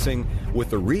Center of Racing with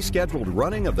the rescheduled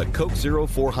running of the Coke Zero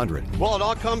 400. Well, it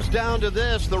all comes down to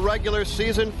this, the regular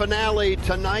season finale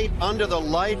tonight under the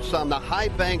lights on the high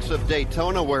banks of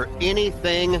Daytona where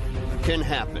anything can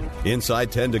happen. Inside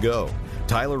 10 to go.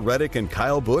 Tyler Reddick and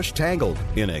Kyle Busch tangled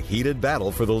in a heated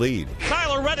battle for the lead.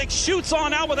 Tyler Reddick shoots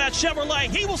on out with that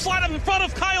Chevrolet. He will slide up in front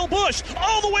of Kyle Busch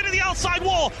all the way to the outside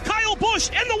wall. Kyle Busch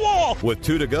in the wall. With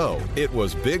 2 to go, it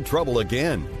was big trouble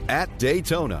again at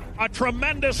Daytona. A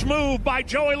tremendous move by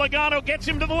Joey Logano gets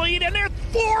him to the lead, and they're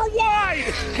 4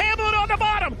 wide. Hamlin on the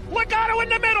bottom. Logano in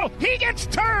the middle. He gets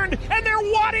turned, and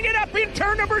they're wadding it up in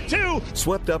turn number 2.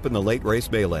 Swept up in the late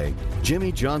race melee,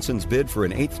 Jimmy Johnson's bid for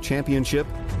an 8th championship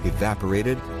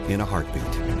evaporated in a heartbeat.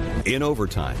 In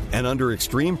overtime and under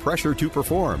extreme pressure to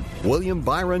perform, William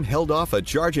Byron held off a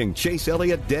charging Chase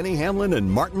Elliott, Denny Hamlin,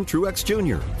 and Martin Truex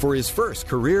Jr. for his first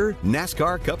career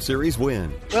NASCAR Cup Series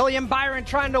win. William Byron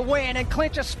trying to win and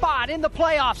clinch a spot in the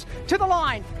playoffs. To the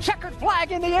line, checkered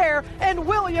flag in the air, and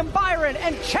William Byron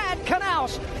and Chad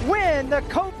Knaus win the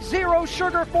Coke Zero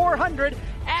Sugar 400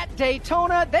 at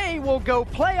Daytona. They will go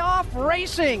playoff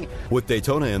racing. With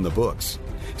Daytona in the books,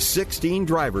 16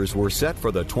 drivers were set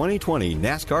for the 2020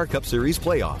 NASCAR Cup Series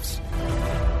playoffs.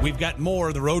 We've got more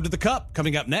of the Road to the Cup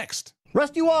coming up next.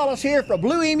 Rusty Wallace here for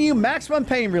Blue Emu Maximum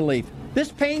Pain Relief.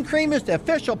 This pain cream is the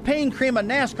official pain cream of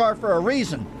NASCAR for a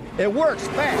reason. It works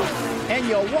fast, and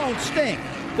you won't stink.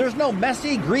 There's no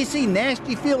messy, greasy,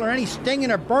 nasty feel or any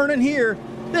stinging or burning here.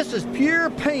 This is pure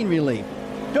pain relief.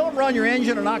 Don't run your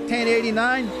engine on Octane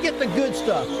 89. Get the good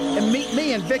stuff and meet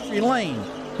me in Victory Lane.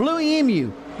 Blue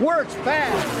Emu works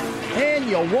fast, and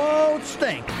you won't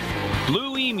stink.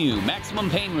 Blue Emu Maximum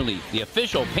Pain Relief, the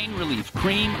official pain relief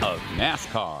cream of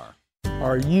NASCAR.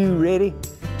 Are you ready?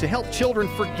 To help children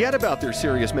forget about their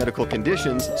serious medical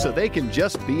conditions so they can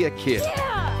just be a kid.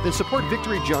 Then support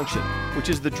Victory Junction, which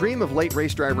is the dream of late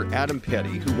race driver Adam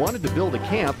Petty, who wanted to build a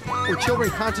camp where children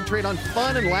concentrate on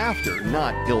fun and laughter,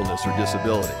 not illness or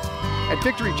disability. At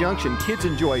Victory Junction, kids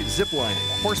enjoy ziplining,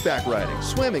 horseback riding,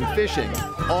 swimming, fishing,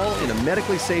 all in a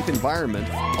medically safe environment,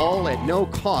 all at no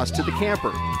cost to the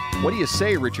camper. What do you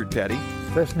say, Richard Petty?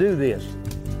 Let's do this.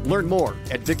 Learn more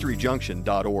at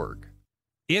victoryjunction.org.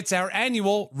 It's our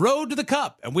annual Road to the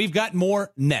Cup, and we've got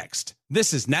more next.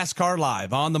 This is NASCAR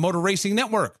Live on the Motor Racing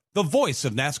Network, the voice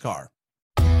of NASCAR.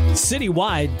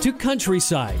 Citywide to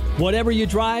countryside. Whatever you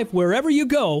drive, wherever you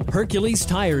go, Hercules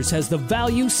Tires has the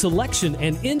value, selection,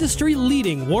 and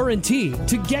industry-leading warranty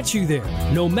to get you there,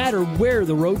 no matter where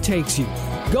the road takes you.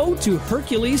 Go to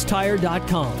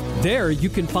HerculesTire.com. There you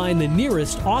can find the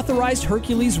nearest authorized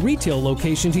Hercules retail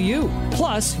location to you.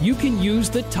 Plus, you can use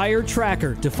the Tire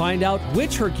Tracker to find out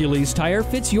which Hercules tire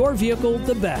fits your vehicle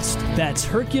the best. That's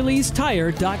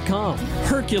HerculesTire.com.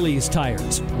 Hercules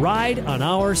Tires. Ride on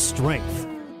our strength.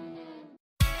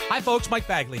 Hi, folks. Mike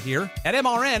Bagley here. At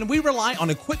MRN, we rely on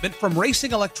equipment from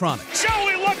Racing Electronics.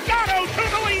 Joey Logano to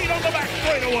the lead on the back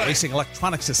straightaway. Racing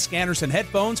Electronics has scanners and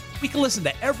headphones. We can listen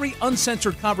to every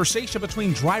uncensored conversation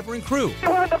between driver and crew.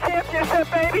 You won the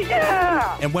championship, baby,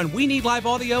 yeah! And when we need live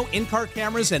audio, in-car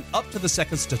cameras, and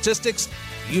up-to-the-second statistics,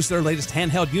 we use their latest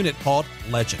handheld unit called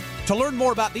Legend. To learn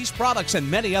more about these products and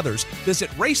many others, visit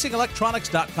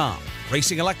RacingElectronics.com.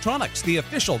 Racing Electronics, the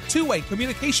official two-way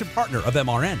communication partner of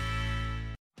MRN.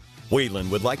 Whelen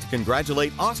would like to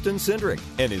congratulate Austin Cindric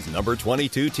and his number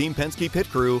 22 Team Penske pit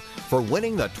crew for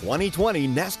winning the 2020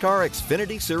 NASCAR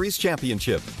Xfinity Series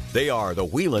Championship. They are the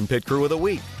Whelen Pit Crew of the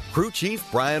Week: Crew Chief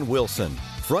Brian Wilson,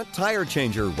 Front Tire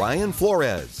Changer Ryan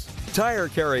Flores, Tire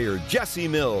Carrier Jesse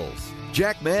Mills,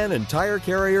 Jackman and Tire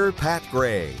Carrier Pat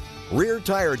Gray, Rear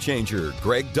Tire Changer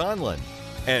Greg Donlin,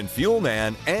 and Fuel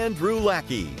Man Andrew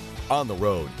Lackey. On the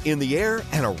road, in the air,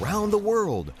 and around the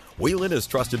world, Whelen is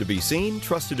trusted to be seen,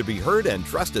 trusted to be heard, and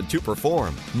trusted to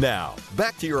perform. Now,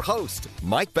 back to your host,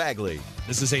 Mike Bagley.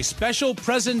 This is a special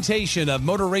presentation of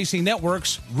Motor Racing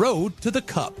Network's Road to the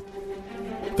Cup.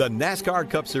 The NASCAR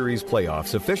Cup Series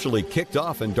playoffs officially kicked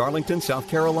off in Darlington, South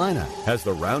Carolina, as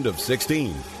the round of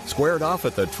 16 squared off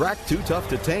at the track Too Tough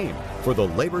to Tame for the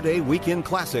Labor Day Weekend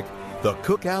Classic, the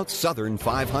Cookout Southern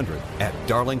 500 at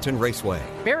Darlington Raceway.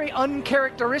 Very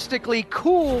uncharacteristically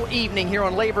cool evening here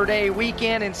on Labor Day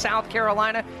weekend in South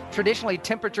Carolina. Traditionally,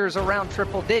 temperatures around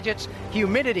triple digits.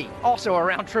 Humidity also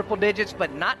around triple digits,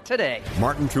 but not today.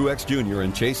 Martin Truex Jr.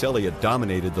 and Chase Elliott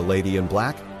dominated the Lady in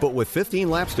Black, but with 15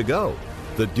 laps to go,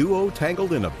 the duo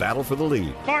tangled in a battle for the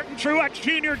lead. Martin Truex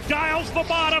Jr. dials the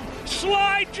bottom.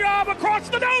 Slide job across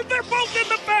the nose. They're both in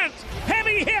the fence.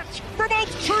 Heavy hits for both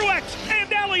Truex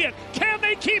and Elliott. Can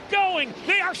they keep going?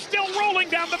 They are still rolling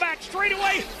down the back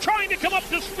straightaway, trying to come up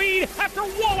to speed after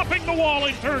walloping the wall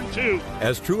in turn 2.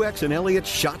 As Truex and Elliott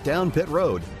shot down pit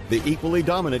road, the equally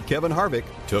dominant Kevin Harvick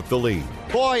took the lead.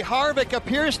 Boy, Harvick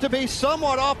appears to be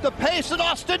somewhat off the pace, and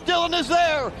Austin Dillon is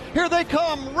there. Here they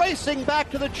come, racing back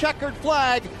to the checkered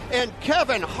flag, and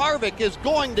Kevin Harvick is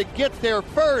going to get there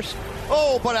first.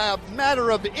 Oh, but a matter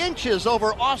of inches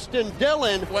over Austin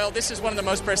Dillon. Well, this is one of the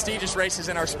most prestigious races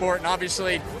in our sport, and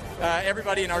obviously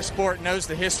everybody in our sport knows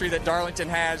the history that Darlington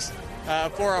has.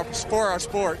 for our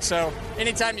sport. So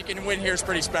anytime you can win here is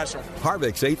pretty special.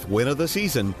 Harvick's 8th win of the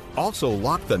season also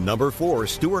locked the number 4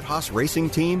 Stewart-Haas Racing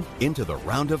team into the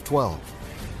round of 12.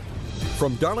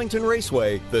 From Darlington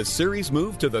Raceway, the series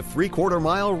moved to the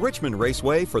 3/4-mile Richmond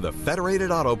Raceway for the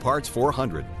Federated Auto Parts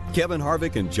 400. Kevin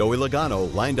Harvick and Joey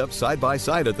Logano lined up side by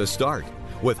side at the start,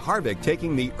 with Harvick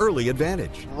taking the early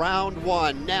advantage. Round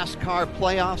 1, NASCAR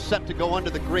playoffs set to go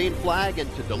under the green flag,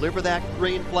 and to deliver that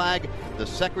green flag, the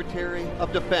Secretary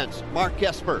of Defense, Mark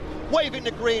Esper, waving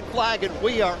the green flag, and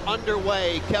we are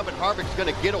underway. Kevin Harvick's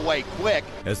going to get away quick.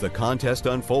 As the contest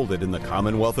unfolded in the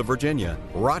Commonwealth of Virginia,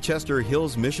 Rochester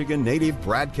Hills, Michigan native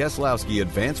Brad Keselowski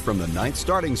advanced from the 9th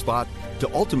starting spot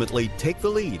to ultimately take the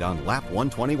lead on lap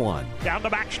 121. Down the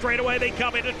back straightaway they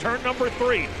come into turn number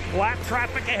 3. Lap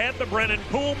traffic ahead, the Brennan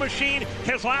Poole machine.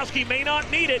 Keselowski may not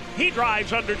need it. He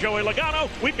drives under Joey Logano.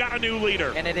 We've got a new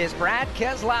leader. And it is Brad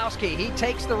Keselowski. He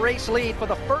takes the race lead for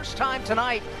the first time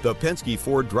tonight. The Penske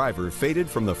Ford driver faded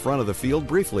from the front of the field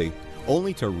briefly,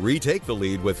 only to retake the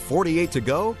lead with 48 to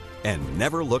go and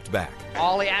never looked back.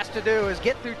 All he has to do is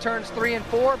get through turns 3 and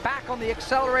 4, back on the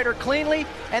accelerator cleanly,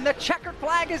 and the checkered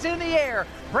flag is in the air.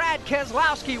 Brad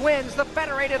Keselowski wins the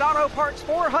Federated Auto Parts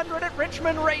 400 at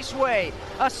Richmond Raceway.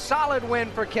 A solid win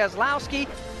for Keselowski.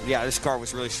 Yeah, this car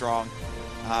was really strong,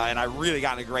 and I really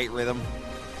got in a great rhythm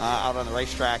out on the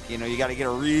racetrack. You know, you got to get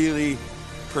a really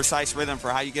precise rhythm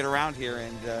for how you get around here,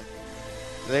 and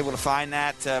was able to find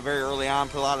that very early on,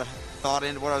 put a lot of thought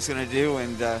into what I was going to do,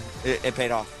 and it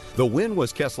paid off. The win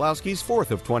was Keselowski's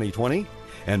 4th of 2020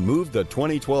 and moved the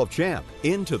 2012 champ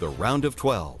into the round of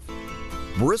 12.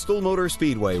 Bristol Motor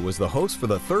Speedway was the host for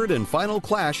the 3rd and final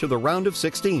clash of the round of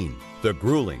 16, the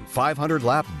grueling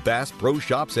 500-lap Bass Pro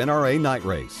Shops NRA night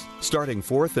race. Starting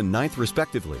 4th and 9th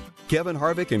respectively, Kevin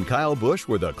Harvick and Kyle Busch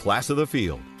were the class of the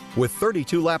field. With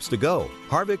 32 laps to go,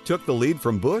 Harvick took the lead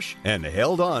from Busch and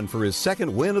held on for his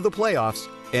 2nd win of the playoffs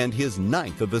and his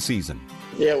 9th of the season.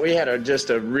 Yeah, we had just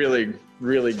a really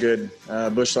good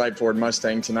Busch Light Ford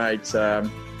Mustang tonight.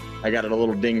 I got it a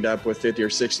little dinged up with 50 or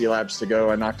 60 laps to go.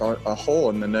 I knocked a hole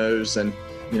in the nose and,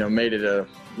 made it a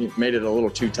little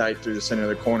too tight through the center of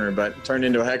the corner, but it turned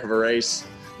into a heck of a race,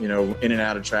 in and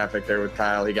out of traffic there with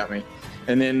Kyle. He got me.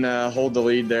 And then hold the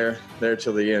lead there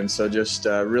till the end. So just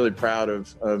really proud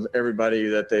of everybody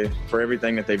for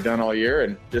everything that they've done all year,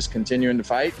 and just continuing to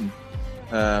fight.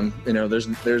 And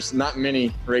there's not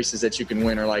many races that you can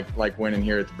win or like winning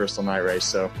here at the Bristol Night Race.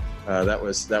 So that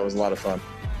was a lot of fun.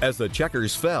 As the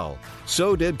checkers fell,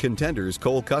 so did contenders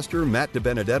Cole Custer, Matt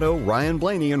DiBenedetto, Ryan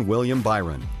Blaney, and William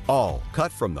Byron, all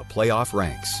cut from the playoff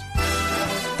ranks.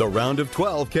 The round of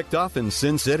 12 kicked off in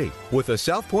Sin City with the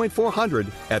South Point 400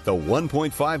 at the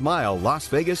 1.5-mile Las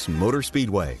Vegas Motor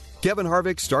Speedway. Kevin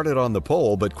Harvick started on the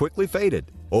pole but quickly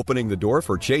faded, opening the door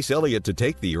for Chase Elliott to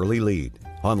take the early lead.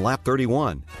 On lap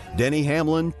 31, Denny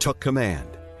Hamlin took command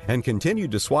and continued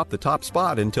to swap the top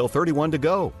spot until 31 to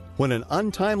go, when an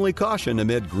untimely caution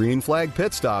amid green flag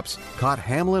pit stops caught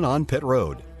Hamlin on pit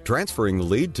road, transferring the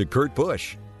lead to Kurt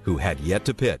Busch, who had yet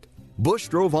to pit. Busch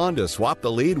drove on to swap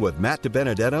the lead with Matt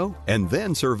DiBenedetto and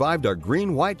then survived a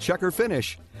green-white checker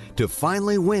finish to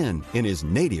finally win in his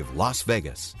native Las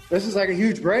Vegas. This is like a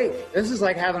huge break. This is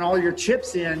like having all your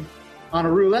chips in on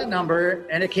a roulette number,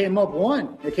 and it came up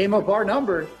 1. It came up our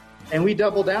number, and we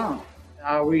doubled down.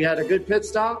 We had a good pit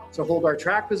stop to hold our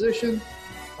track position.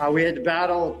 We had to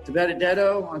battle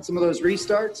DiBenedetto on some of those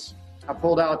restarts. I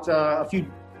pulled out a few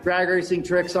drag racing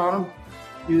tricks on him.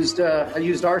 I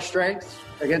used our strengths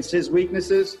against his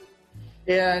weaknesses.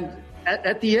 And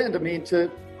at the end,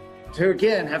 to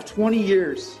again have 20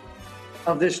 years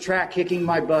of this track kicking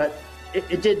my butt,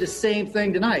 it did the same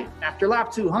thing tonight. After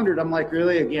lap 200, I'm like,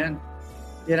 really again?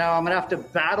 I'm going to have to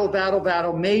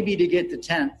battle, maybe to get to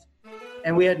 10th.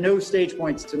 And we had no stage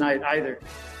points tonight either.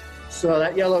 So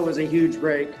that yellow was a huge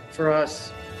break for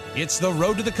us. It's the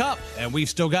road to the Cup, and we've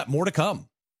still got more to come.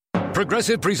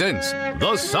 Progressive presents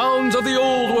The Sounds of the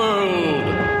Old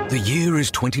World. The year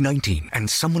is 2019, and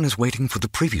someone is waiting for the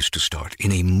previews to start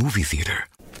in a movie theater.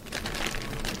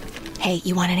 Hey,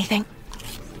 you want anything?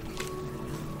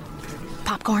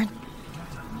 Popcorn?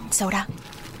 Soda?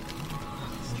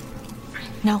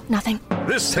 No, nothing?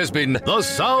 This has been The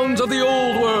Sounds of the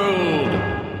Old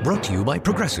World. Brought to you by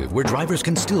Progressive, where drivers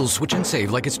can still switch and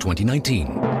save like it's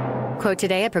 2019. Quote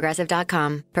today at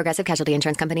Progressive.com. Progressive Casualty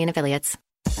Insurance Company and Affiliates.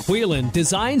 Whelen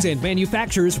designs and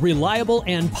manufactures reliable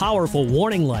and powerful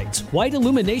warning lights, white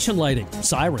illumination lighting,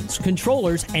 sirens,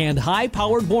 controllers, and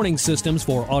high-powered warning systems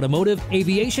for automotive,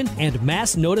 aviation, and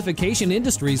mass notification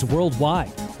industries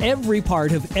worldwide. Every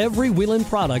part of every Whelen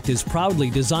product is proudly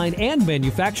designed and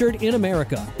manufactured in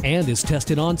America and is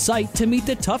tested on site to meet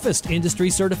the toughest industry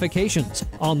certifications.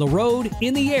 On the road,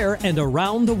 in the air, and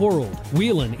around the world,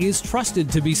 Whelen is trusted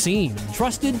to be seen,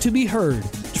 trusted to be heard,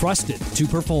 trusted to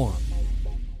perform.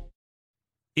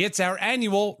 It's our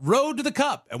annual Road to the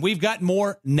Cup, and we've got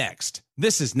more next.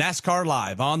 This is NASCAR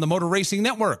Live on the Motor Racing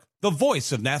Network, the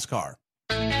voice of NASCAR.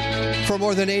 For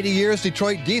more than 80 years,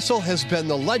 Detroit Diesel has been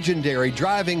the legendary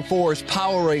driving force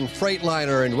powering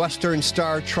Freightliner and Western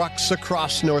Star trucks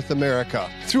across North America.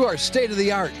 Through our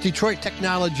state-of-the-art Detroit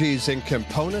technologies and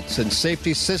components and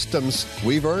safety systems,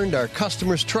 we've earned our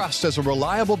customers' trust as a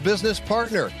reliable business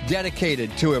partner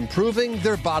dedicated to improving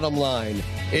their bottom line.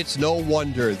 It's no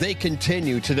wonder they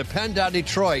continue to depend on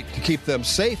Detroit to keep them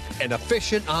safe and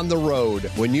efficient on the road.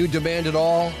 When you demand it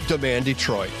all, demand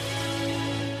Detroit.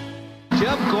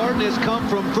 Jeff Gordon has come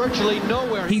from virtually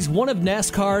nowhere. He's one of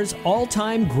NASCAR's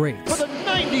all-time greats. For the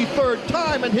 93rd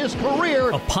time in his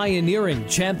career. A pioneering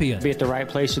champion. Be at the right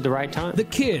place at the right time. The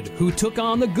kid who took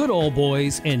on the good old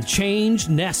boys and changed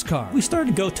NASCAR. We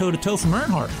started to go toe-to-toe from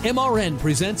Earnhardt. MRN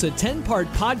presents a 10-part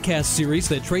podcast series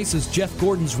that traces Jeff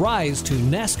Gordon's rise to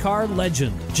NASCAR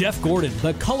legend. Jeff Gordon,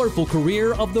 the colorful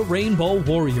career of the Rainbow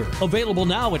Warrior. Available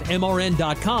now at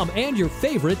MRN.com and your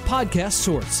favorite podcast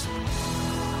source.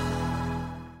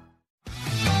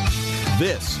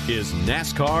 This is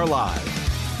NASCAR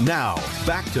Live. Now,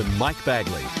 back to Mike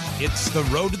Bagley. It's the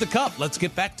Road to the Cup. Let's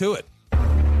get back to it.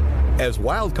 As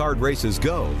wildcard races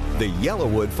go, the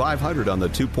Yellowwood 500 on the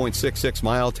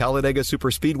 2.66-mile Talladega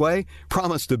Superspeedway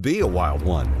promised to be a wild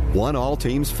one all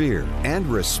teams fear and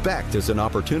respect as an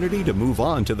opportunity to move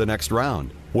on to the next round.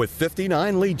 With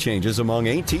 59 lead changes among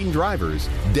 18 drivers,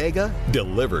 Dega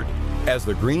delivered. As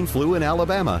the green flew in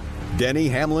Alabama, Denny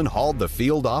Hamlin hauled the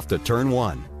field off to turn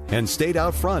 1. And stayed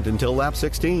out front until lap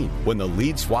 16, when the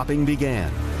lead swapping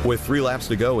began. With 3 laps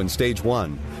to go in stage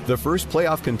 1, the first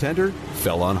playoff contender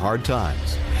fell on hard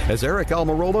times, as Eric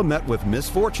Almirola met with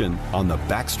misfortune on the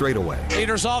back straightaway.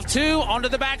 Leaders off 2, onto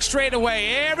the back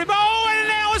straightaway. Everybody, and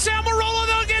now it's Almirola.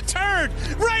 They'll get turned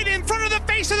right in front of the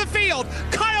face of the field.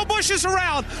 Kyle Busch is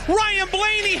around. Ryan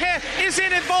Blaney is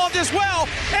involved as well.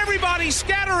 Everybody's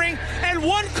scattering, and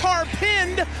one car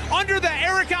pinned under the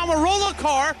Eric Almirola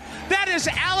car. That is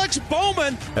Alex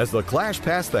Bowman. As the clash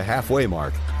passed the halfway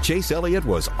mark, Chase Elliott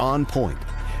was on point,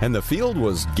 and the field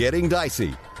was getting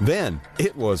dicey. Then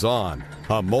it was on.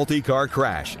 A multi-car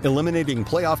crash, eliminating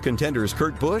playoff contenders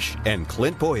Kurt Busch and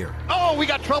Clint Bowyer. Oh, we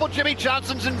got trouble. Jimmy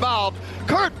Johnson's involved.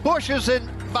 Kurt Busch is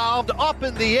involved up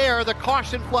in the air. The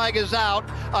caution flag is out.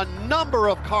 A number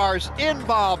of cars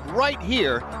involved right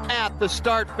here at the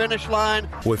start-finish line.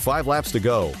 With 5 laps to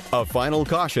go, a final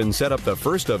caution set up the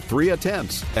first of 3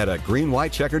 attempts at a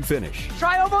green-white checkered finish.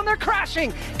 Tri-Oval, they're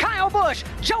crashing. Kyle Busch,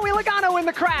 Joey Logano in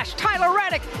the crash. Tyler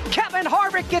Reddick, Kevin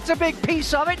Harvick gets a big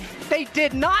piece of it. They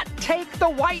did not take the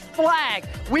white flag.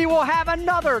 We will have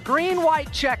another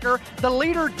green-white checker. The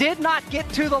leader did not get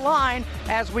to the line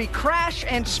as we crash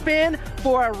and spin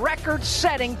for a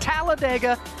record-setting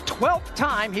Talladega 12th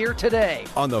time here today.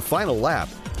 On the final lap,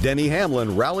 Denny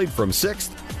Hamlin rallied from 6th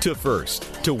to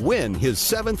 1st to win his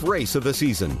 7th race of the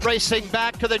season. Racing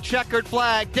back to the checkered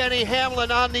flag, Denny Hamlin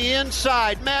on the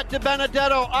inside, Matt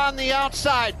DiBenedetto on the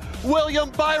outside, William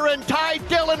Byron, Ty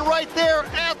Dillon right there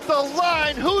at the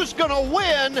line. Who's going to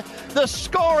win? The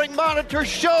scoring monitor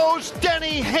shows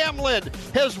Denny Hamlin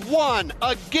has won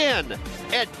again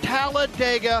at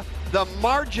Talladega. The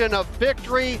margin of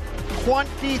victory,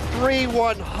 23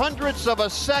 100ths of a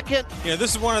second.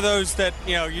 This is one of those that,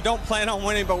 you don't plan on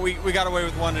winning, but we got away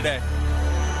with one today.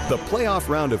 The playoff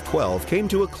round of 12 came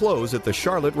to a close at the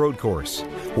Charlotte Road Course,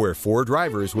 where 4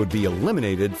 drivers would be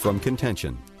eliminated from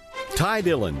contention. Ty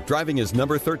Dillon, driving his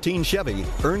number 13 Chevy,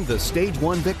 earned the Stage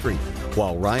 1 victory,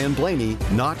 while Ryan Blaney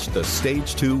notched the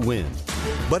Stage 2 win.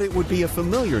 But it would be a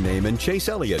familiar name in Chase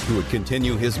Elliott who would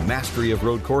continue his mastery of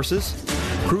road courses,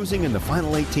 cruising in the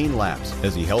final 18 laps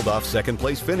as he held off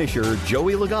second-place finisher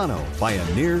Joey Logano by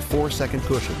a near 4-second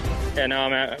cushion. Yeah,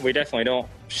 no, we definitely don't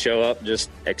show up just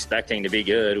expecting to be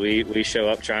good. We show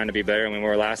up trying to be better than we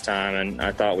were last time, and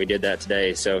I thought we did that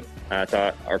today. So I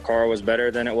thought our car was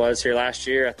better than it was here last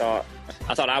year. I thought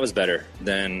I was better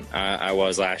than I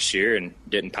was last year and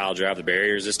didn't pile drive the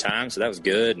barriers this time, so that was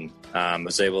good, and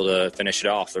was able to finish it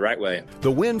off the right way.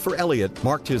 The win for Elliott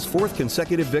marked his 4th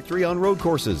consecutive victory on road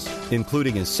courses,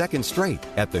 including his 2nd straight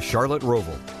at the Charlotte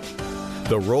Roval.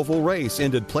 The Roval race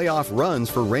ended playoff runs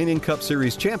for reigning Cup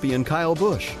Series champion Kyle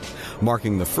Busch,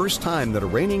 marking the first time that a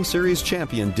reigning series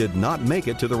champion did not make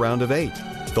it to the round of 8.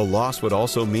 The loss would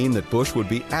also mean that Busch would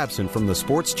be absent from the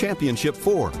Sports Championship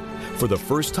 4 for the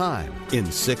first time in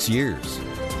 6 years.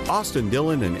 Austin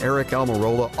Dillon and Eric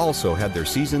Almirola also had their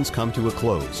seasons come to a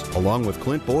close, along with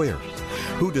Clint Bowyer,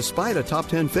 who despite a top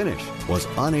 10 finish was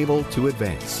unable to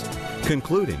advance,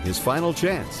 concluding his final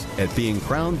chance at being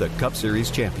crowned the Cup Series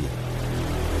champion.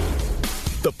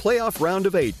 The playoff round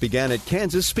of 8 began at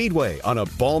Kansas Speedway on a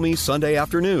balmy Sunday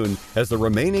afternoon as the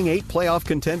remaining 8 playoff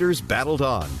contenders battled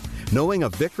on, knowing a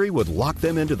victory would lock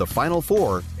them into the Final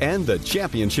Four and the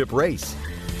championship race.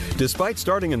 Despite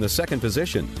starting in the second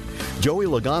position, Joey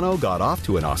Logano got off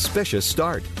to an auspicious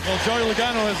start. Well, Joey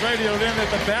Logano has radioed in that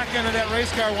the back end of that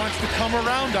race car wants to come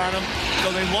around on him,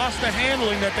 so they lost the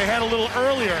handling that they had a little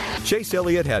earlier. Chase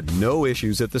Elliott had no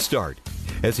issues at the start,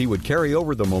 as he would carry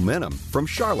over the momentum from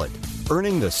Charlotte,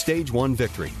 earning the Stage 1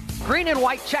 victory. Green and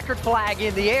white checkered flag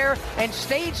in the air, and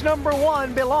stage number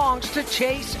 1 belongs to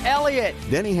Chase Elliott.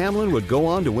 Denny Hamlin would go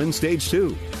on to win Stage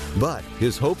 2, but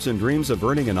his hopes and dreams of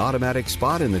earning an automatic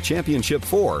spot in the Championship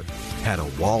 4 had a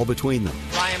wall between them.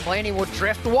 Ryan Blaney would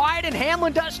drift wide, and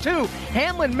Hamlin does too.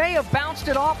 Hamlin may have bounced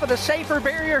it off of the safer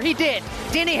barrier. He did.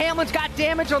 Denny Hamlin's got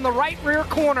damage on the right rear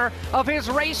corner of his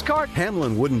race car.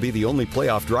 Hamlin wouldn't be the only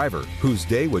playoff driver whose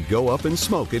day would go up in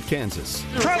smoke at Kansas.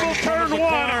 Treble turn 1,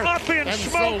 up in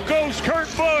smoke goes Kurt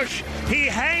Busch. He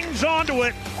hangs onto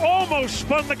it, almost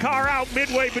spun the car out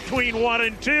midway between 1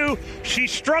 and 2. She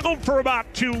struggled for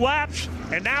about 2 laps,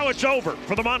 and now it's over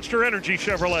for the Monster Energy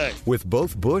Chevrolet. With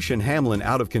both Busch and Hamlin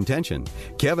out of contention,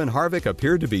 Kevin Harvick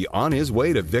appeared to be on his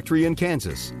way to victory in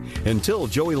Kansas until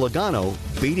Joey Logano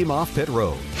beat him off pit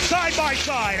road. Side by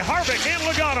side, Harvick and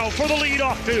Logano for the lead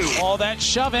off 2. All that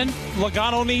shoving,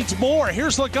 Logano needs more.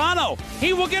 Here's Logano.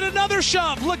 He will get another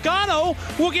shove. Logano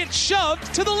will get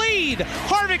shoved to the lead.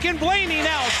 Harvick and Blaney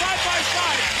now side by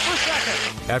side for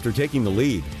second. After taking the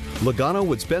lead, Logano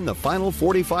would spend the final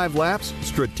 45 laps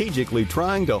strategically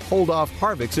trying to hold off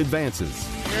Harvick's advances.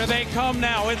 Here they come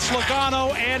now. It's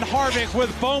Logano and Harvick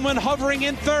with Bowman hovering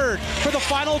in third for the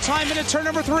final time into turn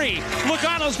number 3.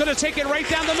 Logano's going to take it right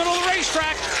down the middle of the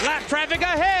racetrack. Lap traffic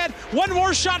ahead. One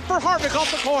more shot for Harvick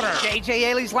off the corner. J.J.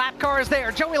 Ailey's lap car is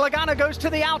there. Joey Logano goes to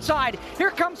the outside.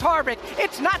 Here comes Harvick.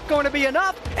 It's not going to be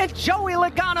enough, and Joey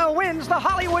Logano wins the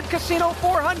Hollywood Casino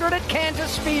 400 at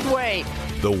Kansas Speedway.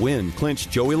 The win clinched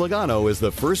Joey Logano as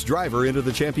the first driver into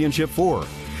the Championship 4,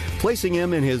 placing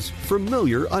him in his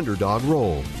familiar underdog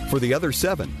role. For the other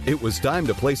 7, it was time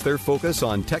to place their focus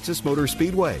on Texas Motor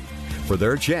Speedway for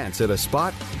their chance at a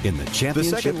spot in the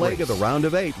championship. The second leg of the round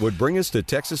of 8 would bring us to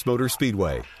Texas Motor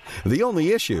Speedway. The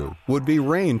only issue would be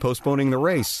rain postponing the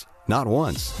race, not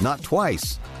once, not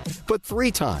twice, but 3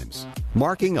 times,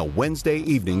 marking a Wednesday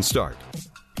evening start.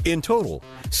 In total,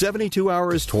 72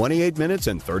 hours, 28 minutes,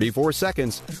 and 34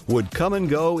 seconds would come and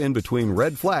go in between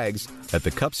red flags at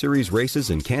the Cup Series races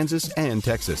in Kansas and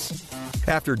Texas.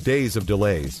 After days of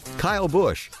delays, Kyle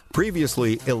Busch,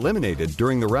 previously eliminated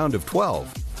during the round of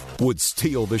 12, would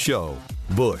steal the show.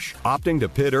 Busch, opting to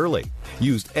pit early,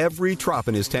 used every drop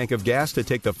in his tank of gas to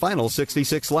take the final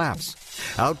 66 laps,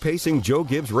 outpacing Joe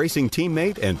Gibbs' racing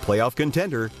teammate and playoff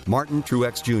contender Martin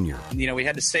Truex Jr. You know, we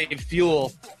had to save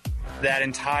fuel that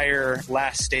entire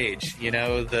last stage. You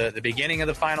know, the beginning of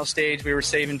the final stage, we were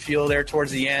saving fuel there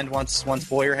towards the end once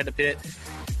Bowyer had to pit.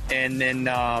 And then,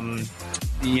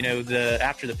 you know,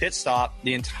 after the pit stop,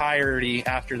 the entirety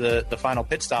after the final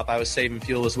pit stop, I was saving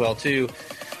fuel as well, too.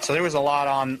 So there was a lot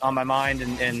on my mind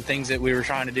and things that we were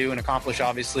trying to do and accomplish,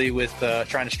 obviously, with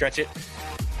trying to stretch it.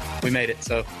 We made it,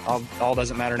 so all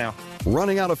doesn't matter now.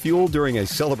 Running out of fuel during a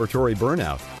celebratory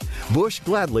burnout, Busch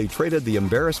gladly traded the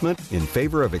embarrassment in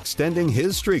favor of extending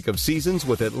his streak of seasons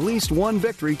with at least 1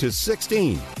 victory to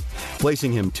 16,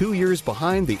 placing him 2 years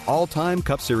behind the all-time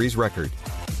Cup Series record.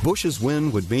 Busch's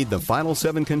win would mean the final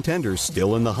 7 contenders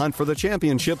still in the hunt for the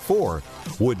Championship 4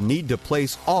 would need to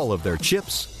place all of their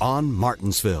chips on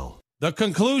Martinsville. The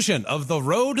conclusion of the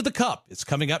road to the Cup is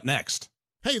coming up next.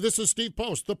 Hey, this is Steve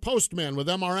Post, the Postman with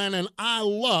MRN, and I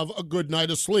love a good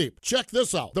night of sleep. Check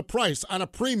this out. The price on a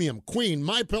premium Queen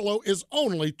MyPillow is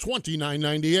only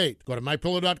 $29.98. Go to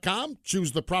MyPillow.com,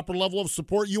 choose the proper level of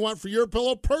support you want for your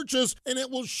pillow purchase, and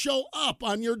it will show up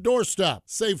on your doorstep.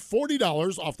 Save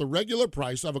 $40 off the regular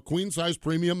price of a queen-size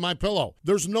premium MyPillow.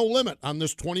 There's no limit on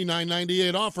this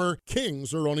 $29.98 offer.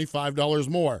 Kings are only $5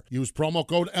 more. Use promo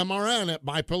code MRN at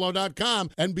MyPillow.com,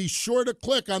 and be sure to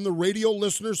click on the radio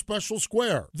listener special square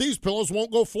Wear. These pillows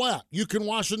won't go flat. You can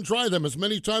wash and dry them as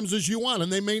many times as you want,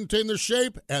 and they maintain their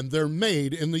shape, and they're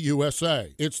made in the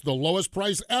USA. It's the lowest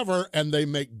price ever, and they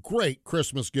make great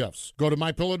Christmas gifts. Go to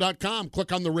MyPillow.com,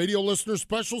 click on the radio listener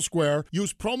special square,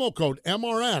 use promo code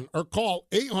MRN, or call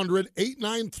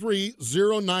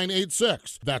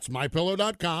 800-893-0986. That's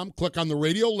MyPillow.com, click on the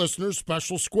radio listener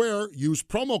special square, use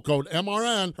promo code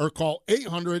MRN, or call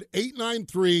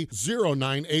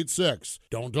 800-893-0986.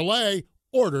 Don't delay.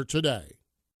 Order today.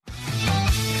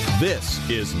 This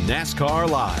is NASCAR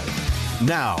Live.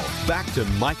 Now, back to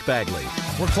Mike Bagley.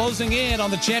 We're closing in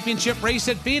on the championship race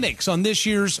at Phoenix on this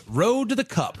year's Road to the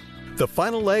Cup. The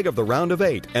final leg of the round of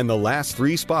 8 and the last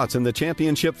 3 spots in the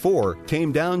championship 4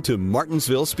 came down to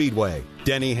Martinsville Speedway.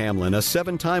 Denny Hamlin, a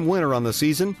 7-time winner on the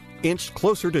season, inched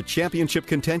closer to championship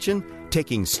contention,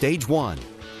 taking stage 1.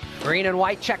 Green and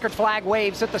white checkered flag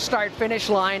waves at the start-finish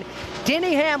line.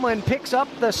 Denny Hamlin picks up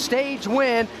the stage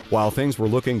win. While things were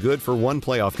looking good for one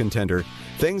playoff contender,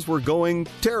 things were going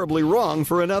terribly wrong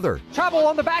for another. Trouble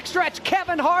on the backstretch.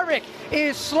 Kevin Harvick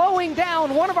is slowing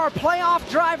down. One of our playoff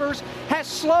drivers has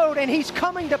slowed, and he's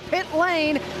coming to pit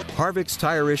lane. Harvick's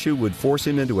tire issue would force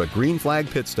him into a green flag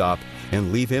pit stop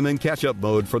and leave him in catch-up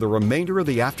mode for the remainder of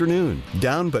the afternoon.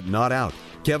 Down but not out,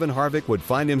 Kevin Harvick would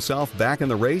find himself back in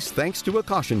the race thanks to a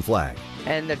caution flag.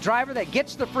 And the driver that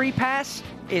gets the free pass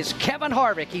is Kevin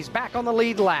Harvick. He's back on the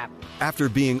lead lap. After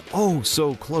being oh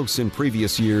so close in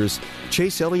previous years,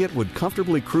 Chase Elliott would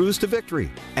comfortably cruise to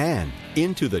victory and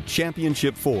into the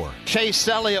championship 4. Chase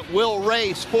Elliott will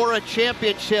race for a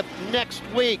championship next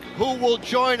week. Who will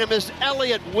join him as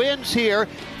Elliott wins here?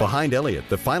 Behind Elliott,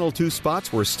 the final 2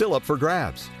 spots were still up for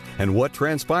grabs. And what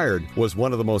transpired was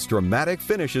one of the most dramatic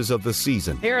finishes of the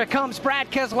season. Here it comes, Brad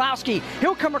Keselowski.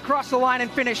 He'll come across the line and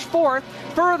finish 4th.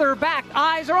 Further back,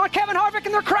 eyes are on Kevin Harvick,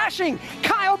 and they're crashing.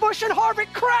 Kyle Busch and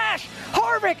Harvick crash.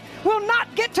 Harvick will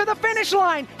not get to the finish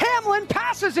line. Hamlin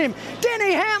passes him.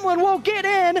 Denny Hamlin will get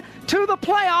in to the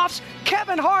playoffs.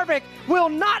 Kevin Harvick will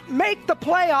not make the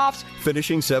playoffs.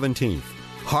 Finishing 17th,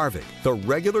 Harvick, the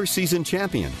regular season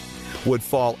champion, would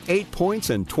fall 8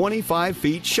 points and 25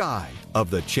 feet shy of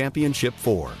the championship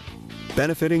 4.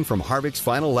 Benefiting from Harvick's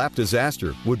final lap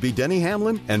disaster would be Denny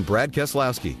Hamlin and Brad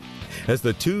Keselowski, as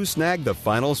the two snagged the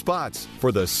final spots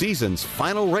for the season's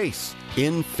final race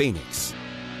in Phoenix.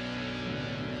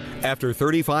 After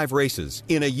 35 races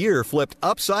in a year flipped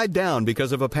upside down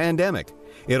because of a pandemic,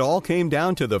 it all came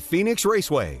down to the Phoenix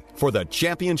Raceway for the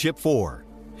championship 4.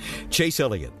 Chase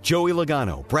Elliott, Joey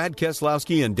Logano, Brad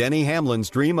Keselowski, and Denny Hamlin's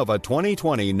dream of a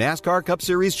 2020 NASCAR Cup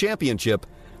Series championship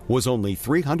was only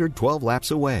 312 laps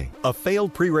away. A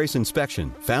failed pre-race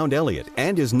inspection found Elliott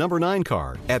and his number 9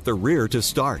 car at the rear to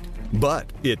start.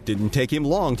 But it didn't take him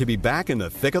long to be back in the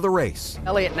thick of the race.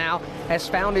 Elliott now has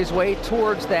found his way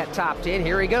towards that top 10.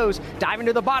 Here he goes, diving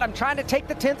to the bottom, trying to take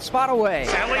the 10th spot away.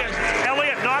 Elliott,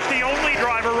 not the only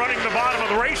driver running the bottom of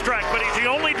the racetrack, but he's the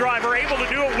only driver able to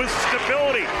do it with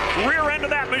stability. Rear end of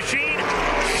that machine,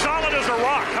 solid as a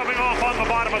rock, coming off on the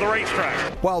bottom of the racetrack.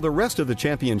 While the rest of the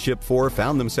championship 4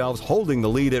 found themselves holding the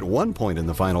lead at one point in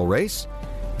the final race,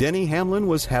 Denny Hamlin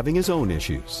was having his own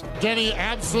issues. Denny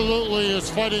absolutely is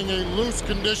fighting a loose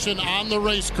condition on the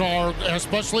race car,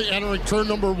 especially entering turn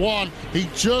number 1. He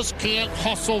just can't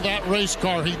hustle that race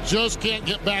car. He just can't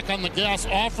get back on the gas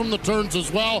off from the turns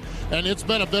as well, and it's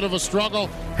been a bit of a struggle.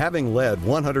 Having led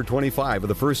 125 of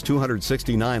the first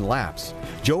 269 laps,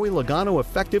 Joey Logano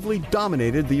effectively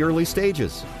dominated the early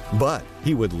stages. But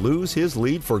he would lose his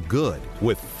lead for good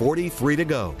with 43 to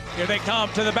go. Here they come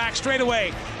to the back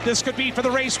straightaway. This could be for the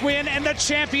race win and the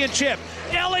championship.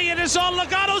 Elliott is on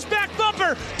Logano's back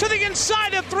bumper to the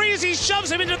inside of 3 as he shoves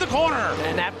him into the corner.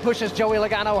 And that pushes Joey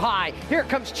Logano high. Here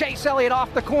comes Chase Elliott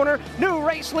off the corner. New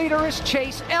race leader is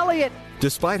Chase Elliott.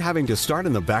 Despite having to start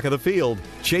in the back of the field,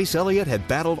 Chase Elliott had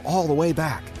battled all the way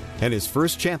back, and his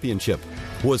first championship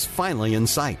was finally in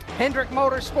sight. Hendrick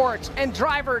Motorsports and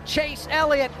driver Chase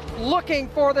Elliott looking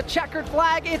for the checkered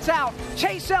flag. It's out.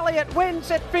 Chase Elliott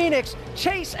wins at Phoenix.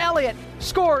 Chase Elliott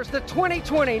scores the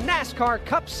 2020 NASCAR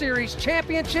Cup Series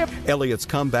championship. Elliott's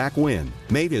comeback win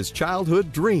made his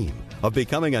childhood dream of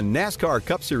becoming a NASCAR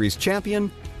Cup Series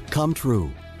champion come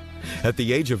true. At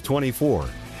the age of 24,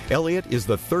 Elliott is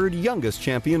the 3rd youngest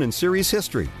champion in series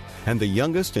history and the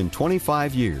youngest in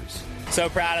 25 years. So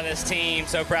proud of this team,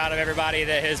 so proud of everybody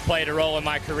that has played a role in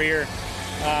my career.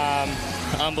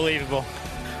 Unbelievable.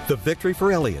 The victory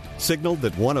for Elliott signaled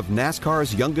that one of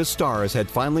NASCAR's youngest stars had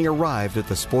finally arrived at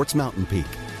the sports mountain peak.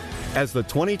 As the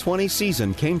 2020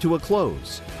 season came to a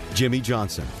close, Jimmy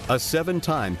Johnson, a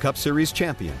 7-time Cup Series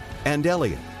champion, and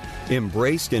Elliott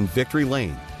embraced in victory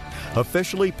lane,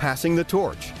 officially passing the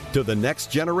torch to the next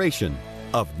generation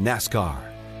of NASCAR.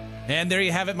 And there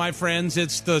you have it, my friends.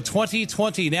 It's the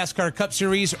 2020 NASCAR Cup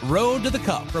Series Road to the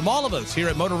Cup. From all of us here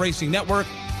at Motor Racing Network,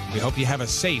 we hope you have a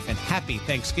safe and happy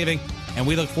Thanksgiving, and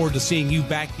we look forward to seeing you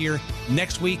back here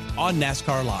next week on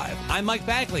NASCAR Live. I'm Mike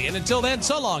Bagley, and until then,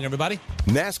 so long, everybody.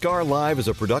 NASCAR Live is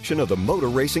a production of the Motor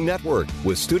Racing Network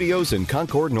with studios in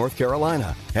Concord, North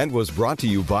Carolina, and was brought to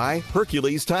you by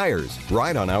Hercules Tires,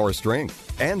 right on our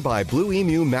strength, and by Blue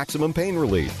Emu Maximum Pain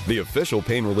Relief, the official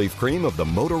pain relief cream of the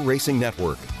Motor Racing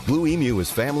Network. Blue Emu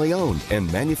is family-owned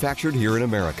and manufactured here in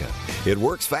America. It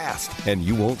works fast, and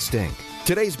you won't stink.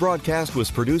 Today's broadcast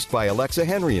was produced by Alexa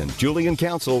Henrian, Julian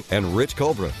Council, and Rich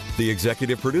Colbreth. The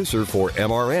executive producer for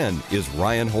MRN is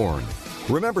Ryan Horn.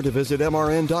 Remember to visit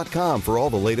MRN.com for all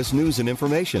the latest news and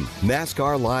information.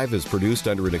 NASCAR Live is produced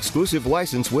under an exclusive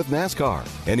license with NASCAR.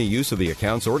 Any use of the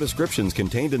accounts or descriptions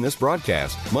contained in this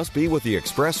broadcast must be with the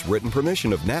express written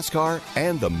permission of NASCAR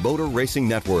and the Motor Racing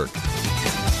Network.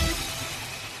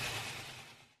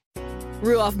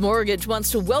 Ruoff Mortgage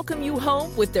wants to welcome you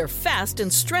home with their fast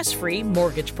and stress-free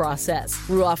mortgage process.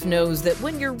 Ruoff knows that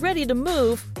when you're ready to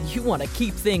move, you want to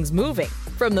keep things moving.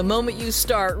 From the moment you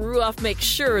start, Ruoff makes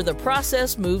sure the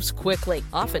process moves quickly,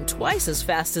 often twice as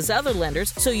fast as other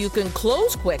lenders, so you can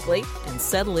close quickly and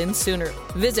settle in sooner.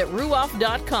 Visit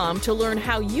Ruoff.com to learn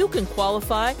how you can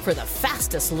qualify for the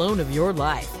fastest loan of your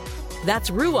life. That's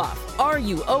Ruoff,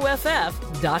 RUOFF.com.